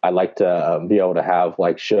 I'd like to be able to have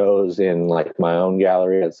like shows in like my own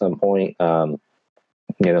gallery at some point. There's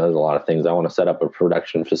a lot of things. I want to set up a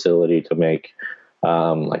production facility to make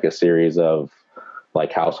like a series of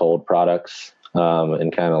like household products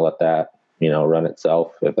and kind of let that, run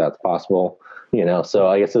itself if that's possible, so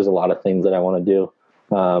I guess there's a lot of things that I want to do.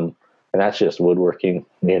 And that's just woodworking,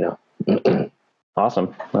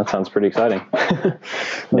 Awesome. That sounds pretty exciting.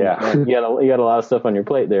 Yeah. You got a lot of stuff on your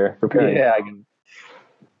plate there preparing. Yeah.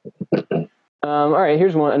 All right.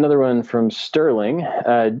 Here's another one from Sterling.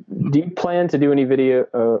 Do you plan to do any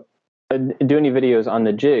videos on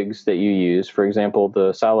the jigs that you use? For example,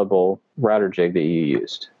 the salad bowl router jig that you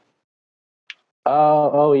used.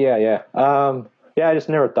 Oh yeah. Yeah. I just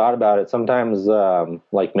never thought about it. Sometimes,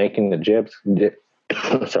 like making the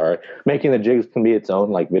making the jigs can be its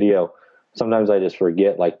own like video. Sometimes I just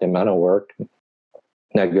forget like the amount of work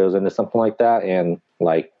that goes into something like that, and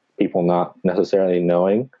like people not necessarily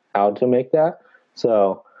knowing how to make that.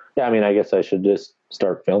 So yeah, I mean, I guess I should just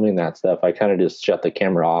start filming that stuff. I kind of just shut the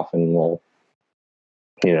camera off and we'll,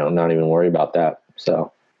 not even worry about that.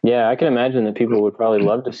 So yeah, I can imagine that people would probably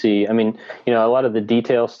love to see. I mean, a lot of the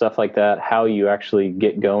detail stuff like that, how you actually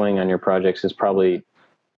get going on your projects is probably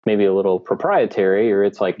maybe a little proprietary, or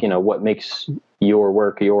it's like, what makes your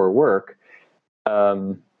work.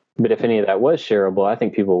 But if any of that was shareable, I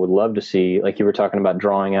think people would love to see, like you were talking about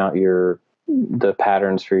drawing out the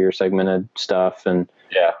patterns for your segmented stuff and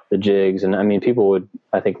the jigs. And I mean, people would,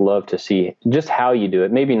 I think, love to see just how you do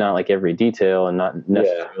it. Maybe not like every detail and not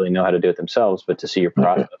necessarily know how to do it themselves, but to see your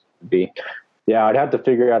process would be. Yeah, I'd have to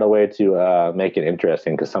figure out a way to make it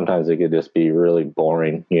interesting, because sometimes it could just be really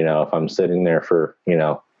boring, if I'm sitting there for,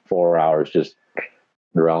 4 hours just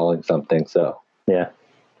drawing something. So yeah.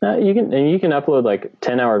 You can upload like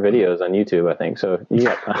 10-hour videos on YouTube, I think. So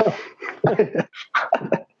yeah.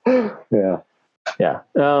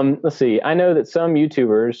 Let's see. I know that some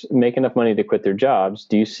YouTubers make enough money to quit their jobs.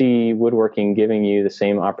 Do you see woodworking giving you the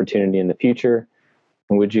same opportunity in the future?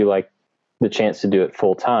 And would you like the chance to do it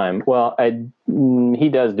full time? Well, he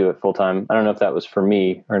does do it full time. I don't know if that was for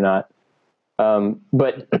me or not.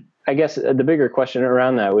 But I guess the bigger question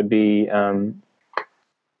around that would be,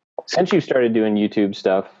 since you started doing YouTube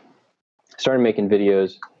stuff, started making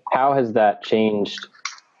videos, how has that changed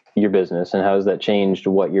your business, and how has that changed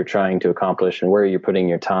what you're trying to accomplish and where you're putting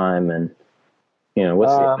your time, and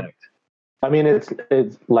what's the effect? I mean, it's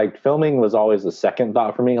like filming was always the second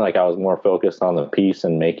thought for me. Like I was more focused on the piece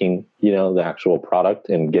and making, the actual product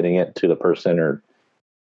and getting it to the person, or,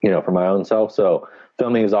 for my own self. So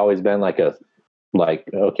filming has always been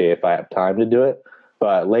okay, if I have time to do it.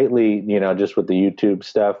 But lately, just with the YouTube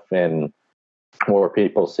stuff and more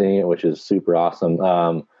people seeing it, which is super awesome.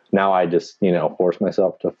 Now I just, force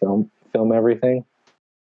myself to film everything.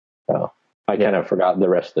 So I kind of forgot the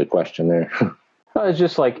rest of the question there. Well, it's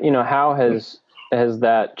just like, how has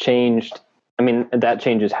that changed? I mean, that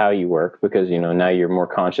changes how you work, because, now you're more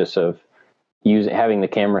conscious of having the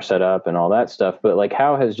camera set up and all that stuff. But like,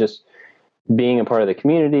 how has just being a part of the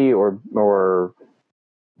community or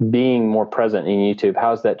being more present in YouTube,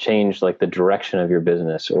 how's that changed like the direction of your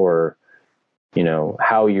business, or,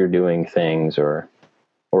 how you're doing things, or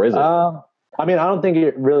is it? I mean, I don't think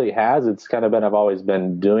it really has. It's kind of I've always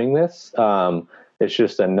been doing this. It's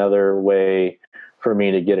just another way for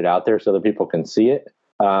me to get it out there so that people can see it.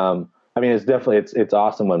 I mean, it's definitely, it's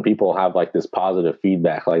awesome when people have like this positive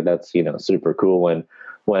feedback. Like that's, super cool when,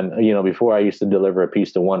 before I used to deliver a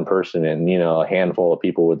piece to one person and, a handful of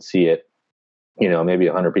people would see it, maybe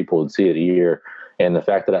 100 people would see it a year. And the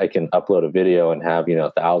fact that I can upload a video and have,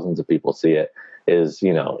 thousands of people see it is,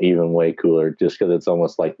 even way cooler, just because it's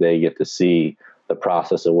almost like they get to see the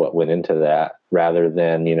process of what went into that rather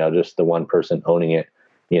than, just the one person owning it,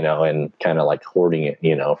 and kind of like hoarding it,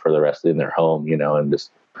 for the rest in their home, and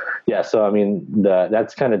just, yeah. So, I mean,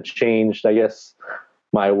 that's kind of changed, I guess,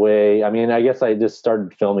 my way. I mean, I guess I just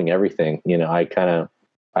started filming everything,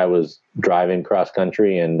 I was driving cross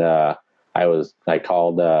country and, I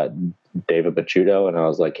called, David Picciuto, and I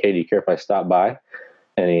was like, hey, do you care if I stop by?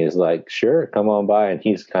 And he's like, sure, come on by. And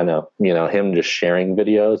he's kind of, him just sharing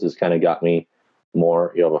videos has kind of got me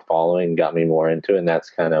more, of a following, got me more into it. And that's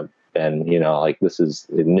kind of been, like, this is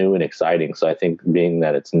new and exciting. So I think being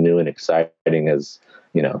that it's new and exciting has,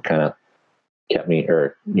 kind of kept me,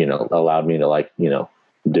 or, allowed me to like,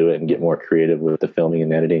 do it and get more creative with the filming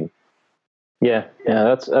and editing. Yeah.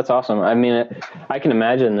 That's awesome. I mean, I can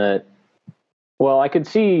imagine that. Well, I could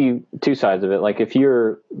see two sides of it. Like if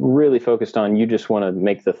you're really focused on, you just want to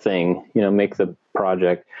make the thing, make the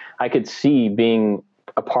project. I could see being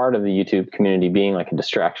a part of the YouTube community being like a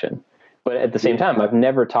distraction. But at the same time, I've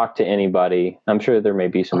never talked to anybody. I'm sure there may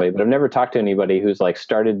be somebody, but I've never talked to anybody who's like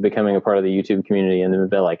started becoming a part of the YouTube community and then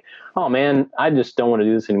been like, oh man, I just don't want to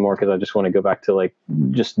do this anymore because I just want to go back to like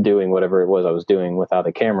just doing whatever it was I was doing without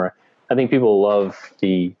a camera. I think people love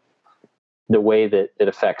the way that it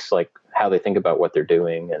affects like how they think about what they're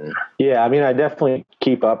doing. And yeah, I mean, I definitely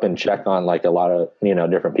keep up and check on like a lot of,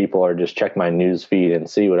 different people, or just check my news feed and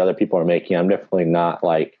see what other people are making. I'm definitely not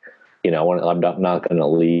like, I'm not going to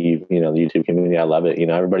leave, the YouTube community. I love it.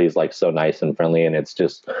 Everybody's like so nice and friendly, and it's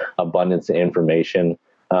just abundance of information.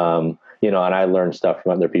 And I learn stuff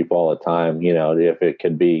from other people all the time, if it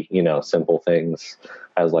could be, simple things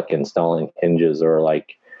as like installing hinges or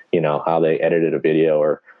like, how they edited a video,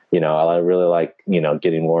 or, I really like,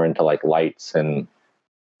 getting more into like lights and,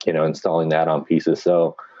 installing that on pieces.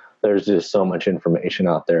 So there's just so much information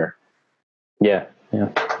out there. Yeah.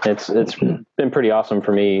 It's been pretty awesome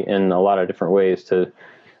for me in a lot of different ways to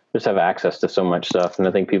just have access to so much stuff. And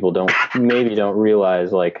I think people don't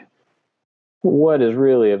realize like what is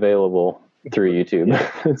really available through YouTube.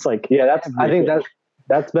 Yeah. It's like, I think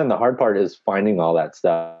that's been the hard part, is finding all that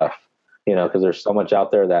stuff, because there's so much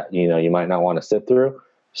out there that, you might not want to sit through.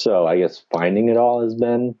 So I guess finding it all has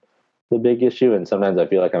been the big issue. And sometimes I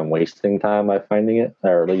feel like I'm wasting time by finding it,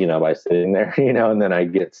 or, by sitting there, and then I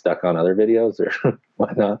get stuck on other videos or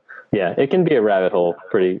whatnot. Yeah, it can be a rabbit hole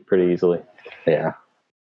pretty easily. Yeah.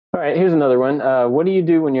 All right, here's another one. What do you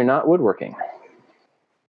do when you're not woodworking?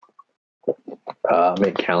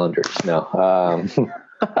 Make calendars. No.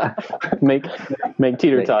 make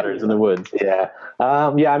teeter-totters in the woods. Yeah.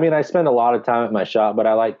 I mean, I spend a lot of time at my shop, but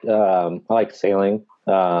I like sailing.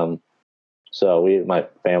 So my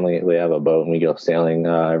family, we have a boat and we go sailing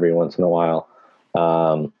every once in a while.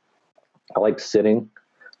 I like sitting,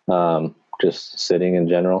 just sitting in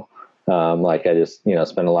general. Like I just,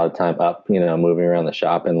 spend a lot of time up, moving around the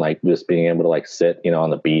shop, and like just being able to like sit, on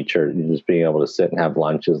the beach, or just being able to sit and have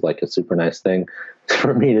lunch is like a super nice thing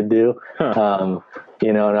for me to do. Huh.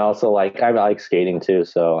 And also like, I like skating too.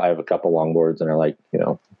 So I have a couple longboards and I like,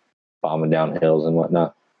 bombing down hills and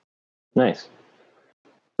whatnot. Nice.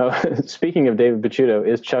 Oh, speaking of David Picciuto,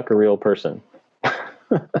 is Chuck a real person?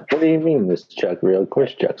 What do you mean, is Chuck real? Of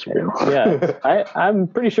course Chuck's real. Yeah, I'm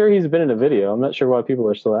pretty sure he's been in a video. I'm not sure why people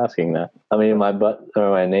are still asking that. I mean,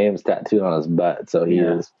 my name's tattooed on his butt, so he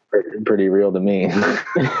is pretty real to me.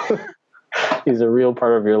 He's a real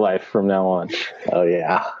part of your life from now on. Oh,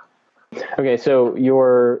 yeah. Okay, so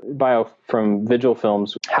your bio from Vigil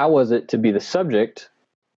Films, how was it to be the subject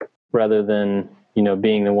rather than,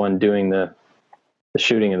 being the one doing the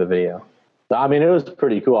shooting of the video? I mean, it was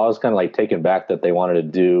pretty cool. I was kind of like taken back that they wanted to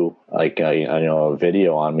do like a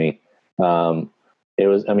video on me. It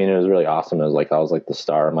was really awesome. It was like I was like the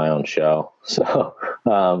star of my own show. So,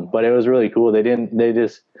 but it was really cool.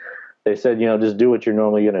 They said, just do what you're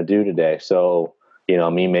normally going to do today. So,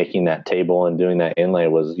 me making that table and doing that inlay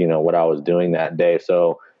was, what I was doing that day.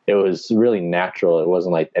 So it was really natural. It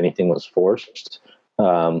wasn't like anything was forced.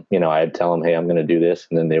 I'd tell them, hey, I'm going to do this.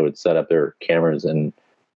 And then they would set up their cameras and,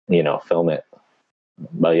 film it.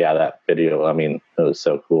 But yeah, that video, I mean, it was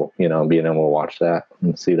so cool, being able to watch that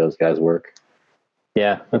and see those guys work.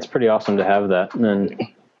 Yeah, that's pretty awesome to have that. And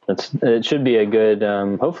it should be a good,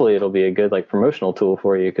 hopefully it'll be a good like promotional tool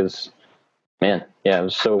for you, because man, yeah, it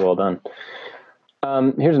was so well done.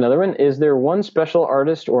 Here's another one. Is there one special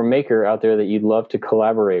artist or maker out there that you'd love to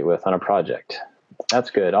collaborate with on a project? That's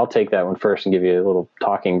good. I'll take that one first and give you a little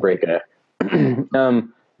talking break.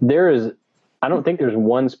 I don't think there's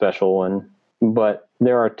one special one, but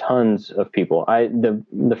there are tons of people.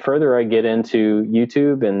 The further I get into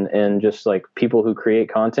YouTube and just like people who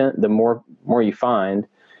create content, the more you find,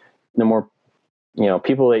 the more,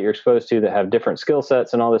 people that you're exposed to that have different skill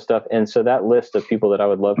sets and all this stuff. And so that list of people that I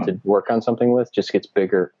would love to work on something with just gets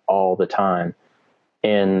bigger all the time.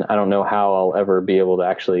 And I don't know how I'll ever be able to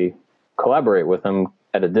actually collaborate with them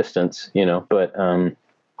at a distance, but I'm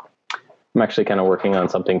actually kind of working on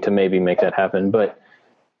something to maybe make that happen. But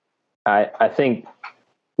I think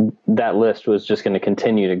that list was just going to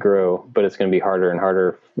continue to grow, but it's going to be harder and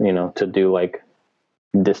harder, to do like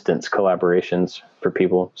distance collaborations for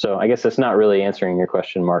people. So I guess that's not really answering your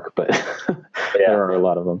question, Mark, but there are a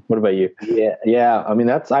lot of them. What about you? Yeah. I mean,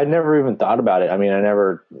 I never even thought about it. I mean, I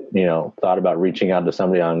never, thought about reaching out to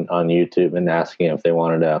somebody on YouTube and asking if they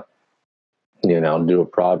wanted to, do a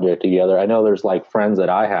project together. I know there's like friends that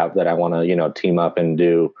I have that I want to, team up and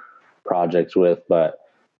do projects with, but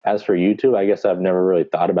as for YouTube, I guess I've never really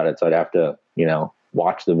thought about it. So I'd have to,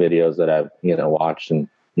 watch the videos that I've, watched and,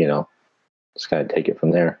 just kind of take it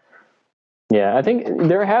from there. Yeah, I think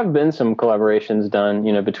there have been some collaborations done,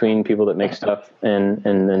 between people that make stuff and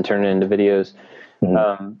then turn it into videos.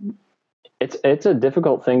 Mm-hmm. It's a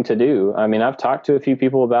difficult thing to do. I mean, I've talked to a few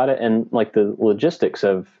people about it, and like the logistics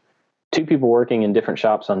of two people working in different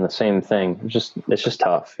shops on the same thing, it's just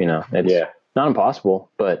tough. It's not impossible,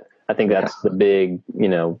 but I think that's the big,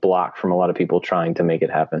 block from a lot of people trying to make it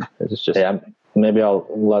happen. It's just, maybe I'll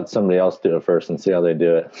let somebody else do it first and see how they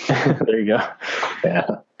do it. There you go. Yeah.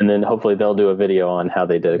 And then hopefully they'll do a video on how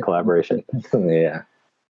they did a collaboration. Yeah.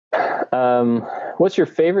 What's your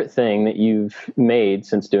favorite thing that you've made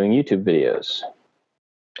since doing YouTube videos?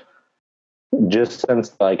 Just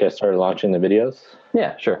since I started launching the videos?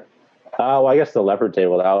 Yeah, sure. Well, I guess the leopard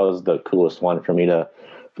table, that was the coolest one for me to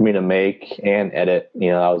make and edit.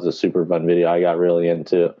 That was a super fun video. I got really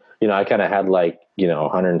into, I kind of had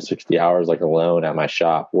 160 hours alone at my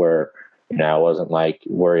shop where, I wasn't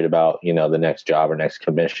worried about, the next job or next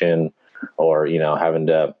commission or, having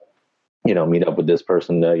to, meet up with this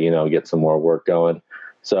person to, get some more work going.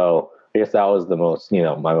 So I guess that was the most,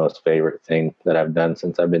 my most favorite thing that I've done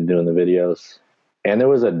since I've been doing the videos. And there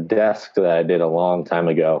was a desk that I did a long time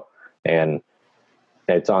ago, and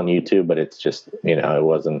it's on YouTube, but it's just, it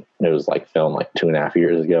was filmed 2.5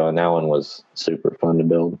 years ago. And that one was super fun to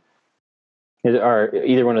build. Are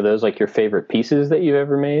either one of those your favorite pieces that you've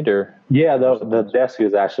ever made, or? Yeah, the desk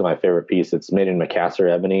is actually my favorite piece. It's made in Macassar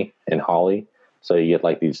ebony and holly. So you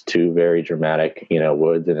get these two very dramatic,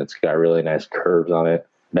 woods, and it's got really nice curves on it,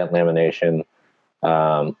 bent lamination.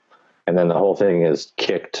 And then the whole thing is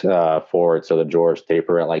kicked forward. So the drawers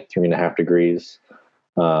taper at 3.5 degrees.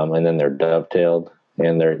 And then they're dovetailed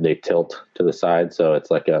and they tilt to the side. So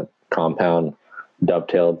it's like a compound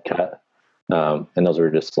dovetailed cut. And those were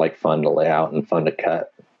just fun to lay out and fun to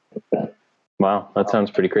cut. Wow, that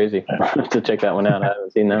sounds pretty crazy. I'll have to check that one out. I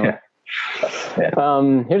haven't seen that one.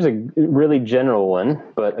 Yeah. Here's a really general one,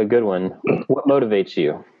 but a good one. What motivates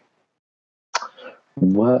you?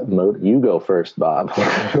 You go first, Bob.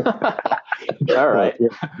 All right.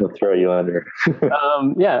 We'll throw you under.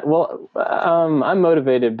 I'm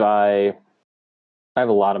motivated by, I have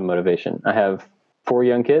a lot of motivation. I have 4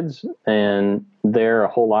 young kids, and they're a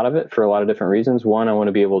whole lot of it for a lot of different reasons. One, I want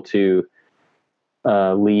to be able to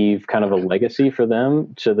leave kind of a legacy for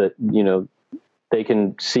them so that, they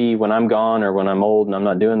can see when I'm gone or when I'm old and I'm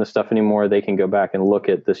not doing this stuff anymore, they can go back and look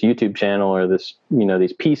at this YouTube channel or this,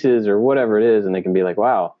 these pieces or whatever it is. And they can be like,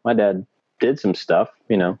 wow, my dad did some stuff,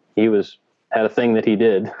 he had a thing that he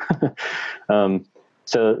did.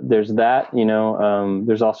 So there's that,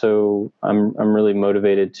 there's also, I'm really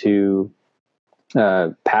motivated to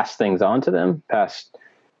pass things on to them, pass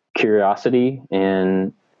curiosity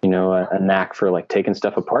and, a knack for taking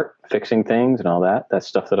stuff apart, fixing things and all that. That's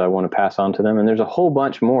stuff that I want to pass on to them. And there's a whole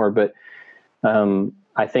bunch more, but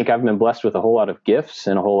I think I've been blessed with a whole lot of gifts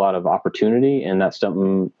and a whole lot of opportunity. And that's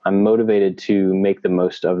something I'm motivated to make the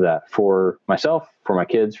most of that for myself, for my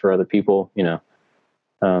kids, for other people,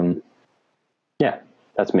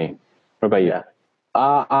 that's me. What about you?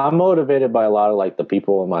 I'm motivated by a lot of the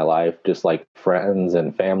people in my life, just friends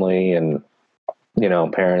and family and,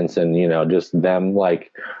 parents and, just them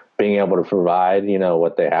being able to provide,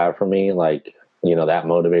 what they have for me. That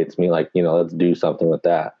motivates me. Let's do something with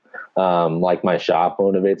that. My shop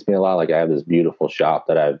motivates me a lot. I have this beautiful shop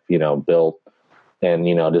that I've, built, and,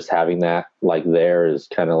 just having that there is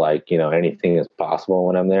kind of anything is possible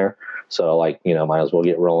when I'm there. So might as well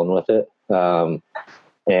get rolling with it.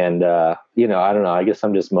 And I don't know, I guess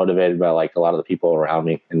I'm just motivated by a lot of the people around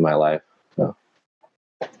me in my life. So.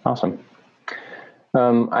 Awesome.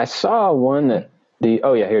 I saw one that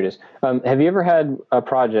Oh yeah, here it is. Have you ever had a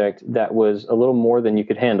project that was a little more than you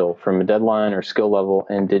could handle from a deadline or skill level,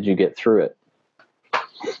 and did you get through it?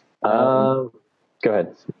 Go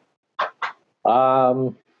ahead.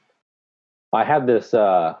 I had this, it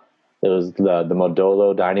was the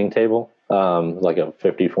Modolo dining table, like a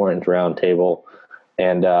 54-inch round table.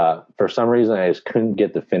 And for some reason, I just couldn't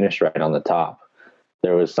get the finish right on the top.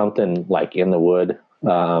 There was something like in the wood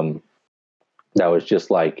that was just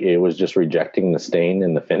like, it was just rejecting the stain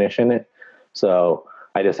and the finish in it. So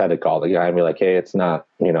I just had to call the guy and be like, hey, it's not,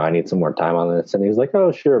 I need some more time on this. And he's like,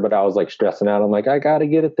 oh, sure. But I was like stressing out. I'm like, I got to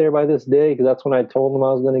get it there by this day, because that's when I told him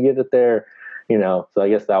I was going to get it there, So I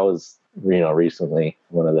guess that was, recently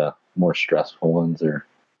one of the more stressful ones. Or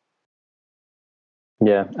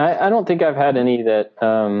yeah, I don't think I've had any that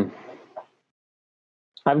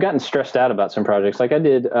I've gotten stressed out about some projects. Like I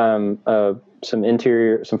did some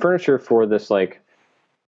furniture for this, like,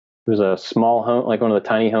 it was a small home, like one of the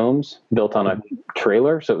tiny homes built on a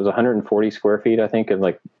trailer. So it was 140 square feet, I think, and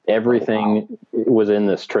like everything was in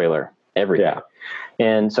this trailer, everything. Yeah.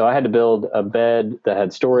 And so I had to build a bed that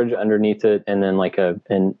had storage underneath it, and then like a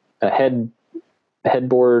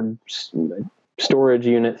headboard storage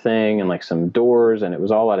unit thing, and like some doors, and it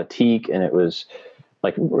was all out of teak, and it was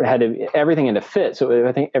like everything had to fit. So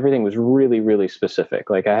I think everything was really, really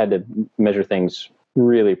specific. Like I had to measure things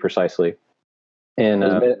really precisely.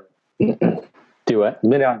 And do what?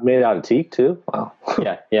 Made out of teak too. Wow.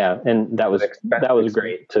 Yeah, and that was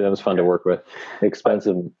great. So that was fun to work with.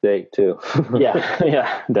 Expensive date too.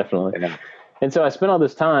 yeah, definitely. Yeah. And so I spent all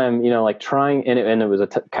this time, like trying, and it was a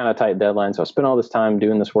kind of tight deadline. So I spent all this time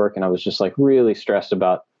doing this work, and I was just like really stressed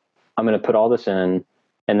about, I'm going to put all this in,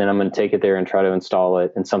 and then I'm going to take it there and try to install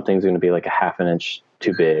it, and something's going to be like a half an inch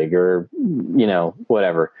too big, or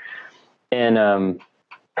whatever. And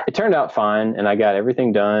it turned out fine, and I got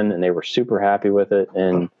everything done, and they were super happy with it.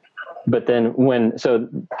 But then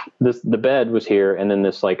the bed was here, and then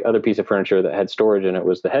this like other piece of furniture that had storage in it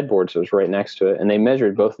was the headboard. So it was right next to it. And they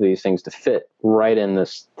measured both of these things to fit right in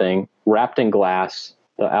this thing, wrapped in glass.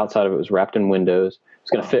 The outside of it was wrapped in windows. It's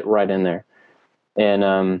going to fit right in there.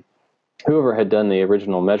 And, whoever had done the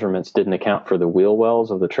original measurements didn't account for the wheel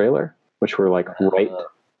wells of the trailer, which were like right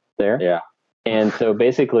there. Yeah. And so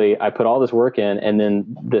basically I put all this work in, and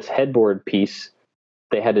then this headboard piece,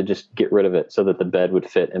 they had to just get rid of it so that the bed would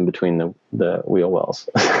fit in between the wheel wells.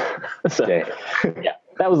 So yeah,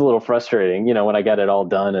 that was a little frustrating, when I got it all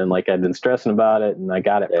done, and like I'd been stressing about it, and I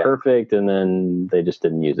got it perfect, and then they just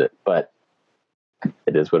didn't use it. But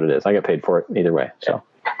it is what it is. I got paid for it either way. So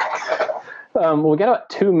we got about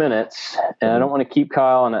 2 minutes, and I don't want to keep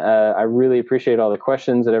Kyle, and I really appreciate all the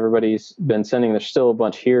questions that everybody's been sending. There's still a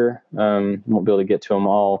bunch here. Won't be able to get to them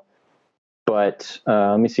all, but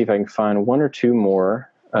let me see if I can find one or two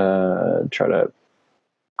more. Try to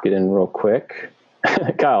get in real quick.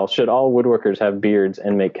 Kyle, should all woodworkers have beards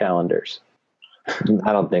and make calendars?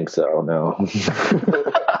 I don't think so. No.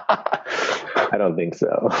 I don't think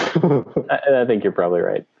so. I think you're probably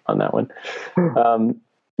right on that one.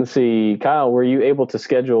 Let's see, Kyle, were you able to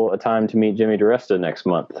schedule a time to meet Jimmy DiResta next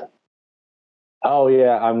month? Oh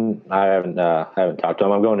yeah, I haven't talked to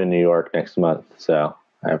him. I'm going to New York next month, so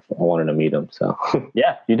I wanted to meet him. So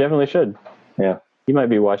yeah, you definitely should. Yeah, he might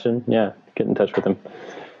be watching. Yeah, get in touch with him.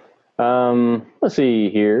 Let's see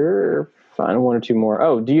here. Find one or two more.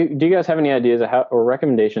 Oh, do you guys have any ideas or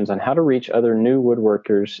recommendations on how to reach other new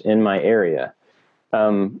woodworkers in my area?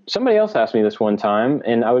 Somebody else asked me this one time,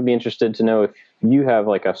 and I would be interested to know if you have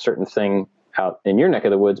like a certain thing out in your neck of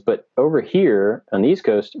the woods. But over here on the East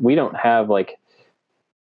Coast, we don't have I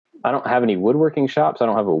don't have any woodworking shops. I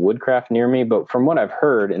don't have a woodcraft near me. But from what I've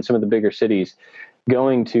heard in some of the bigger cities,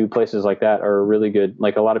 going to places like that are really good.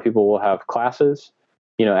 Like a lot of people will have classes,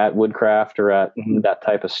 at Woodcraft or at that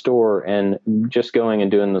type of store, and just going and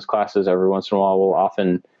doing those classes every once in a while will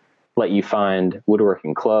often let you find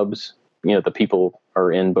woodworking clubs. The people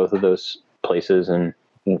are in both of those places, and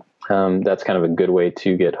that's kind of a good way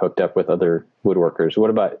to get hooked up with other woodworkers.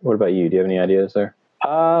 What about you? Do you have any ideas there?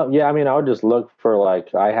 Yeah, I mean, I would just look for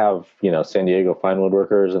I have, San Diego Fine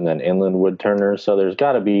Woodworkers and then Inland Wood Turners. So there's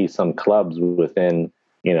got to be some clubs within,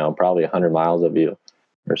 probably 100 miles of you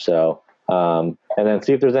or so. And then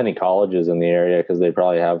see if there's any colleges in the area, because they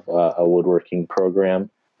probably have a woodworking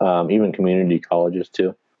program, even community colleges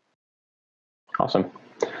too. Awesome.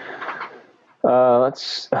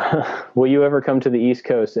 Will you ever come to the East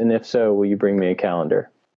Coast? And if so, will you bring me a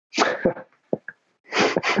calendar?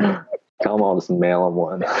 Tell them I'll just mail them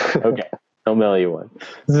one. Okay. I'll mail you one.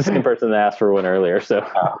 This is the same person that asked for one earlier. So,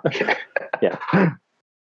 oh, okay. Yeah.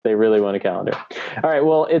 They really want a calendar. All right.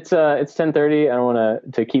 Well, it's 10:30. I don't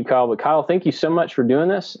want to keep Kyle, but Kyle, thank you so much for doing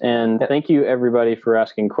this, and thank you everybody for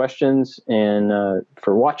asking questions and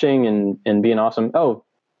for watching and being awesome. Oh,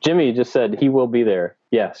 Jimmy just said he will be there.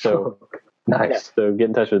 Yeah. So nice. Yeah, so get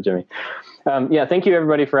in touch with Jimmy. Thank you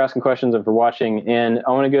everybody for asking questions and for watching. And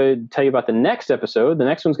I want to go tell you about the next episode. The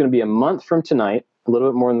next one's going to be a month from tonight, a little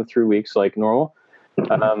bit more than 3 weeks like normal.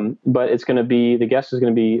 But it's going to be, the guest is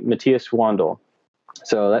going to be Matthias Wandel.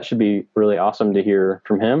 So that should be really awesome to hear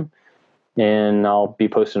from him. And I'll be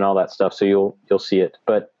posting all that stuff, so you'll see it.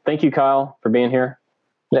 But thank you, Kyle, for being here.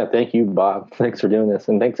 Yeah, thank you, Bob. Thanks for doing this.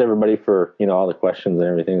 And thanks everybody for, all the questions and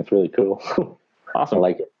everything. It's really cool. Awesome. I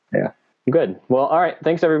like it. Yeah. Good. Well, all right.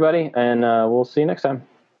 Thanks everybody. And we'll see you next time.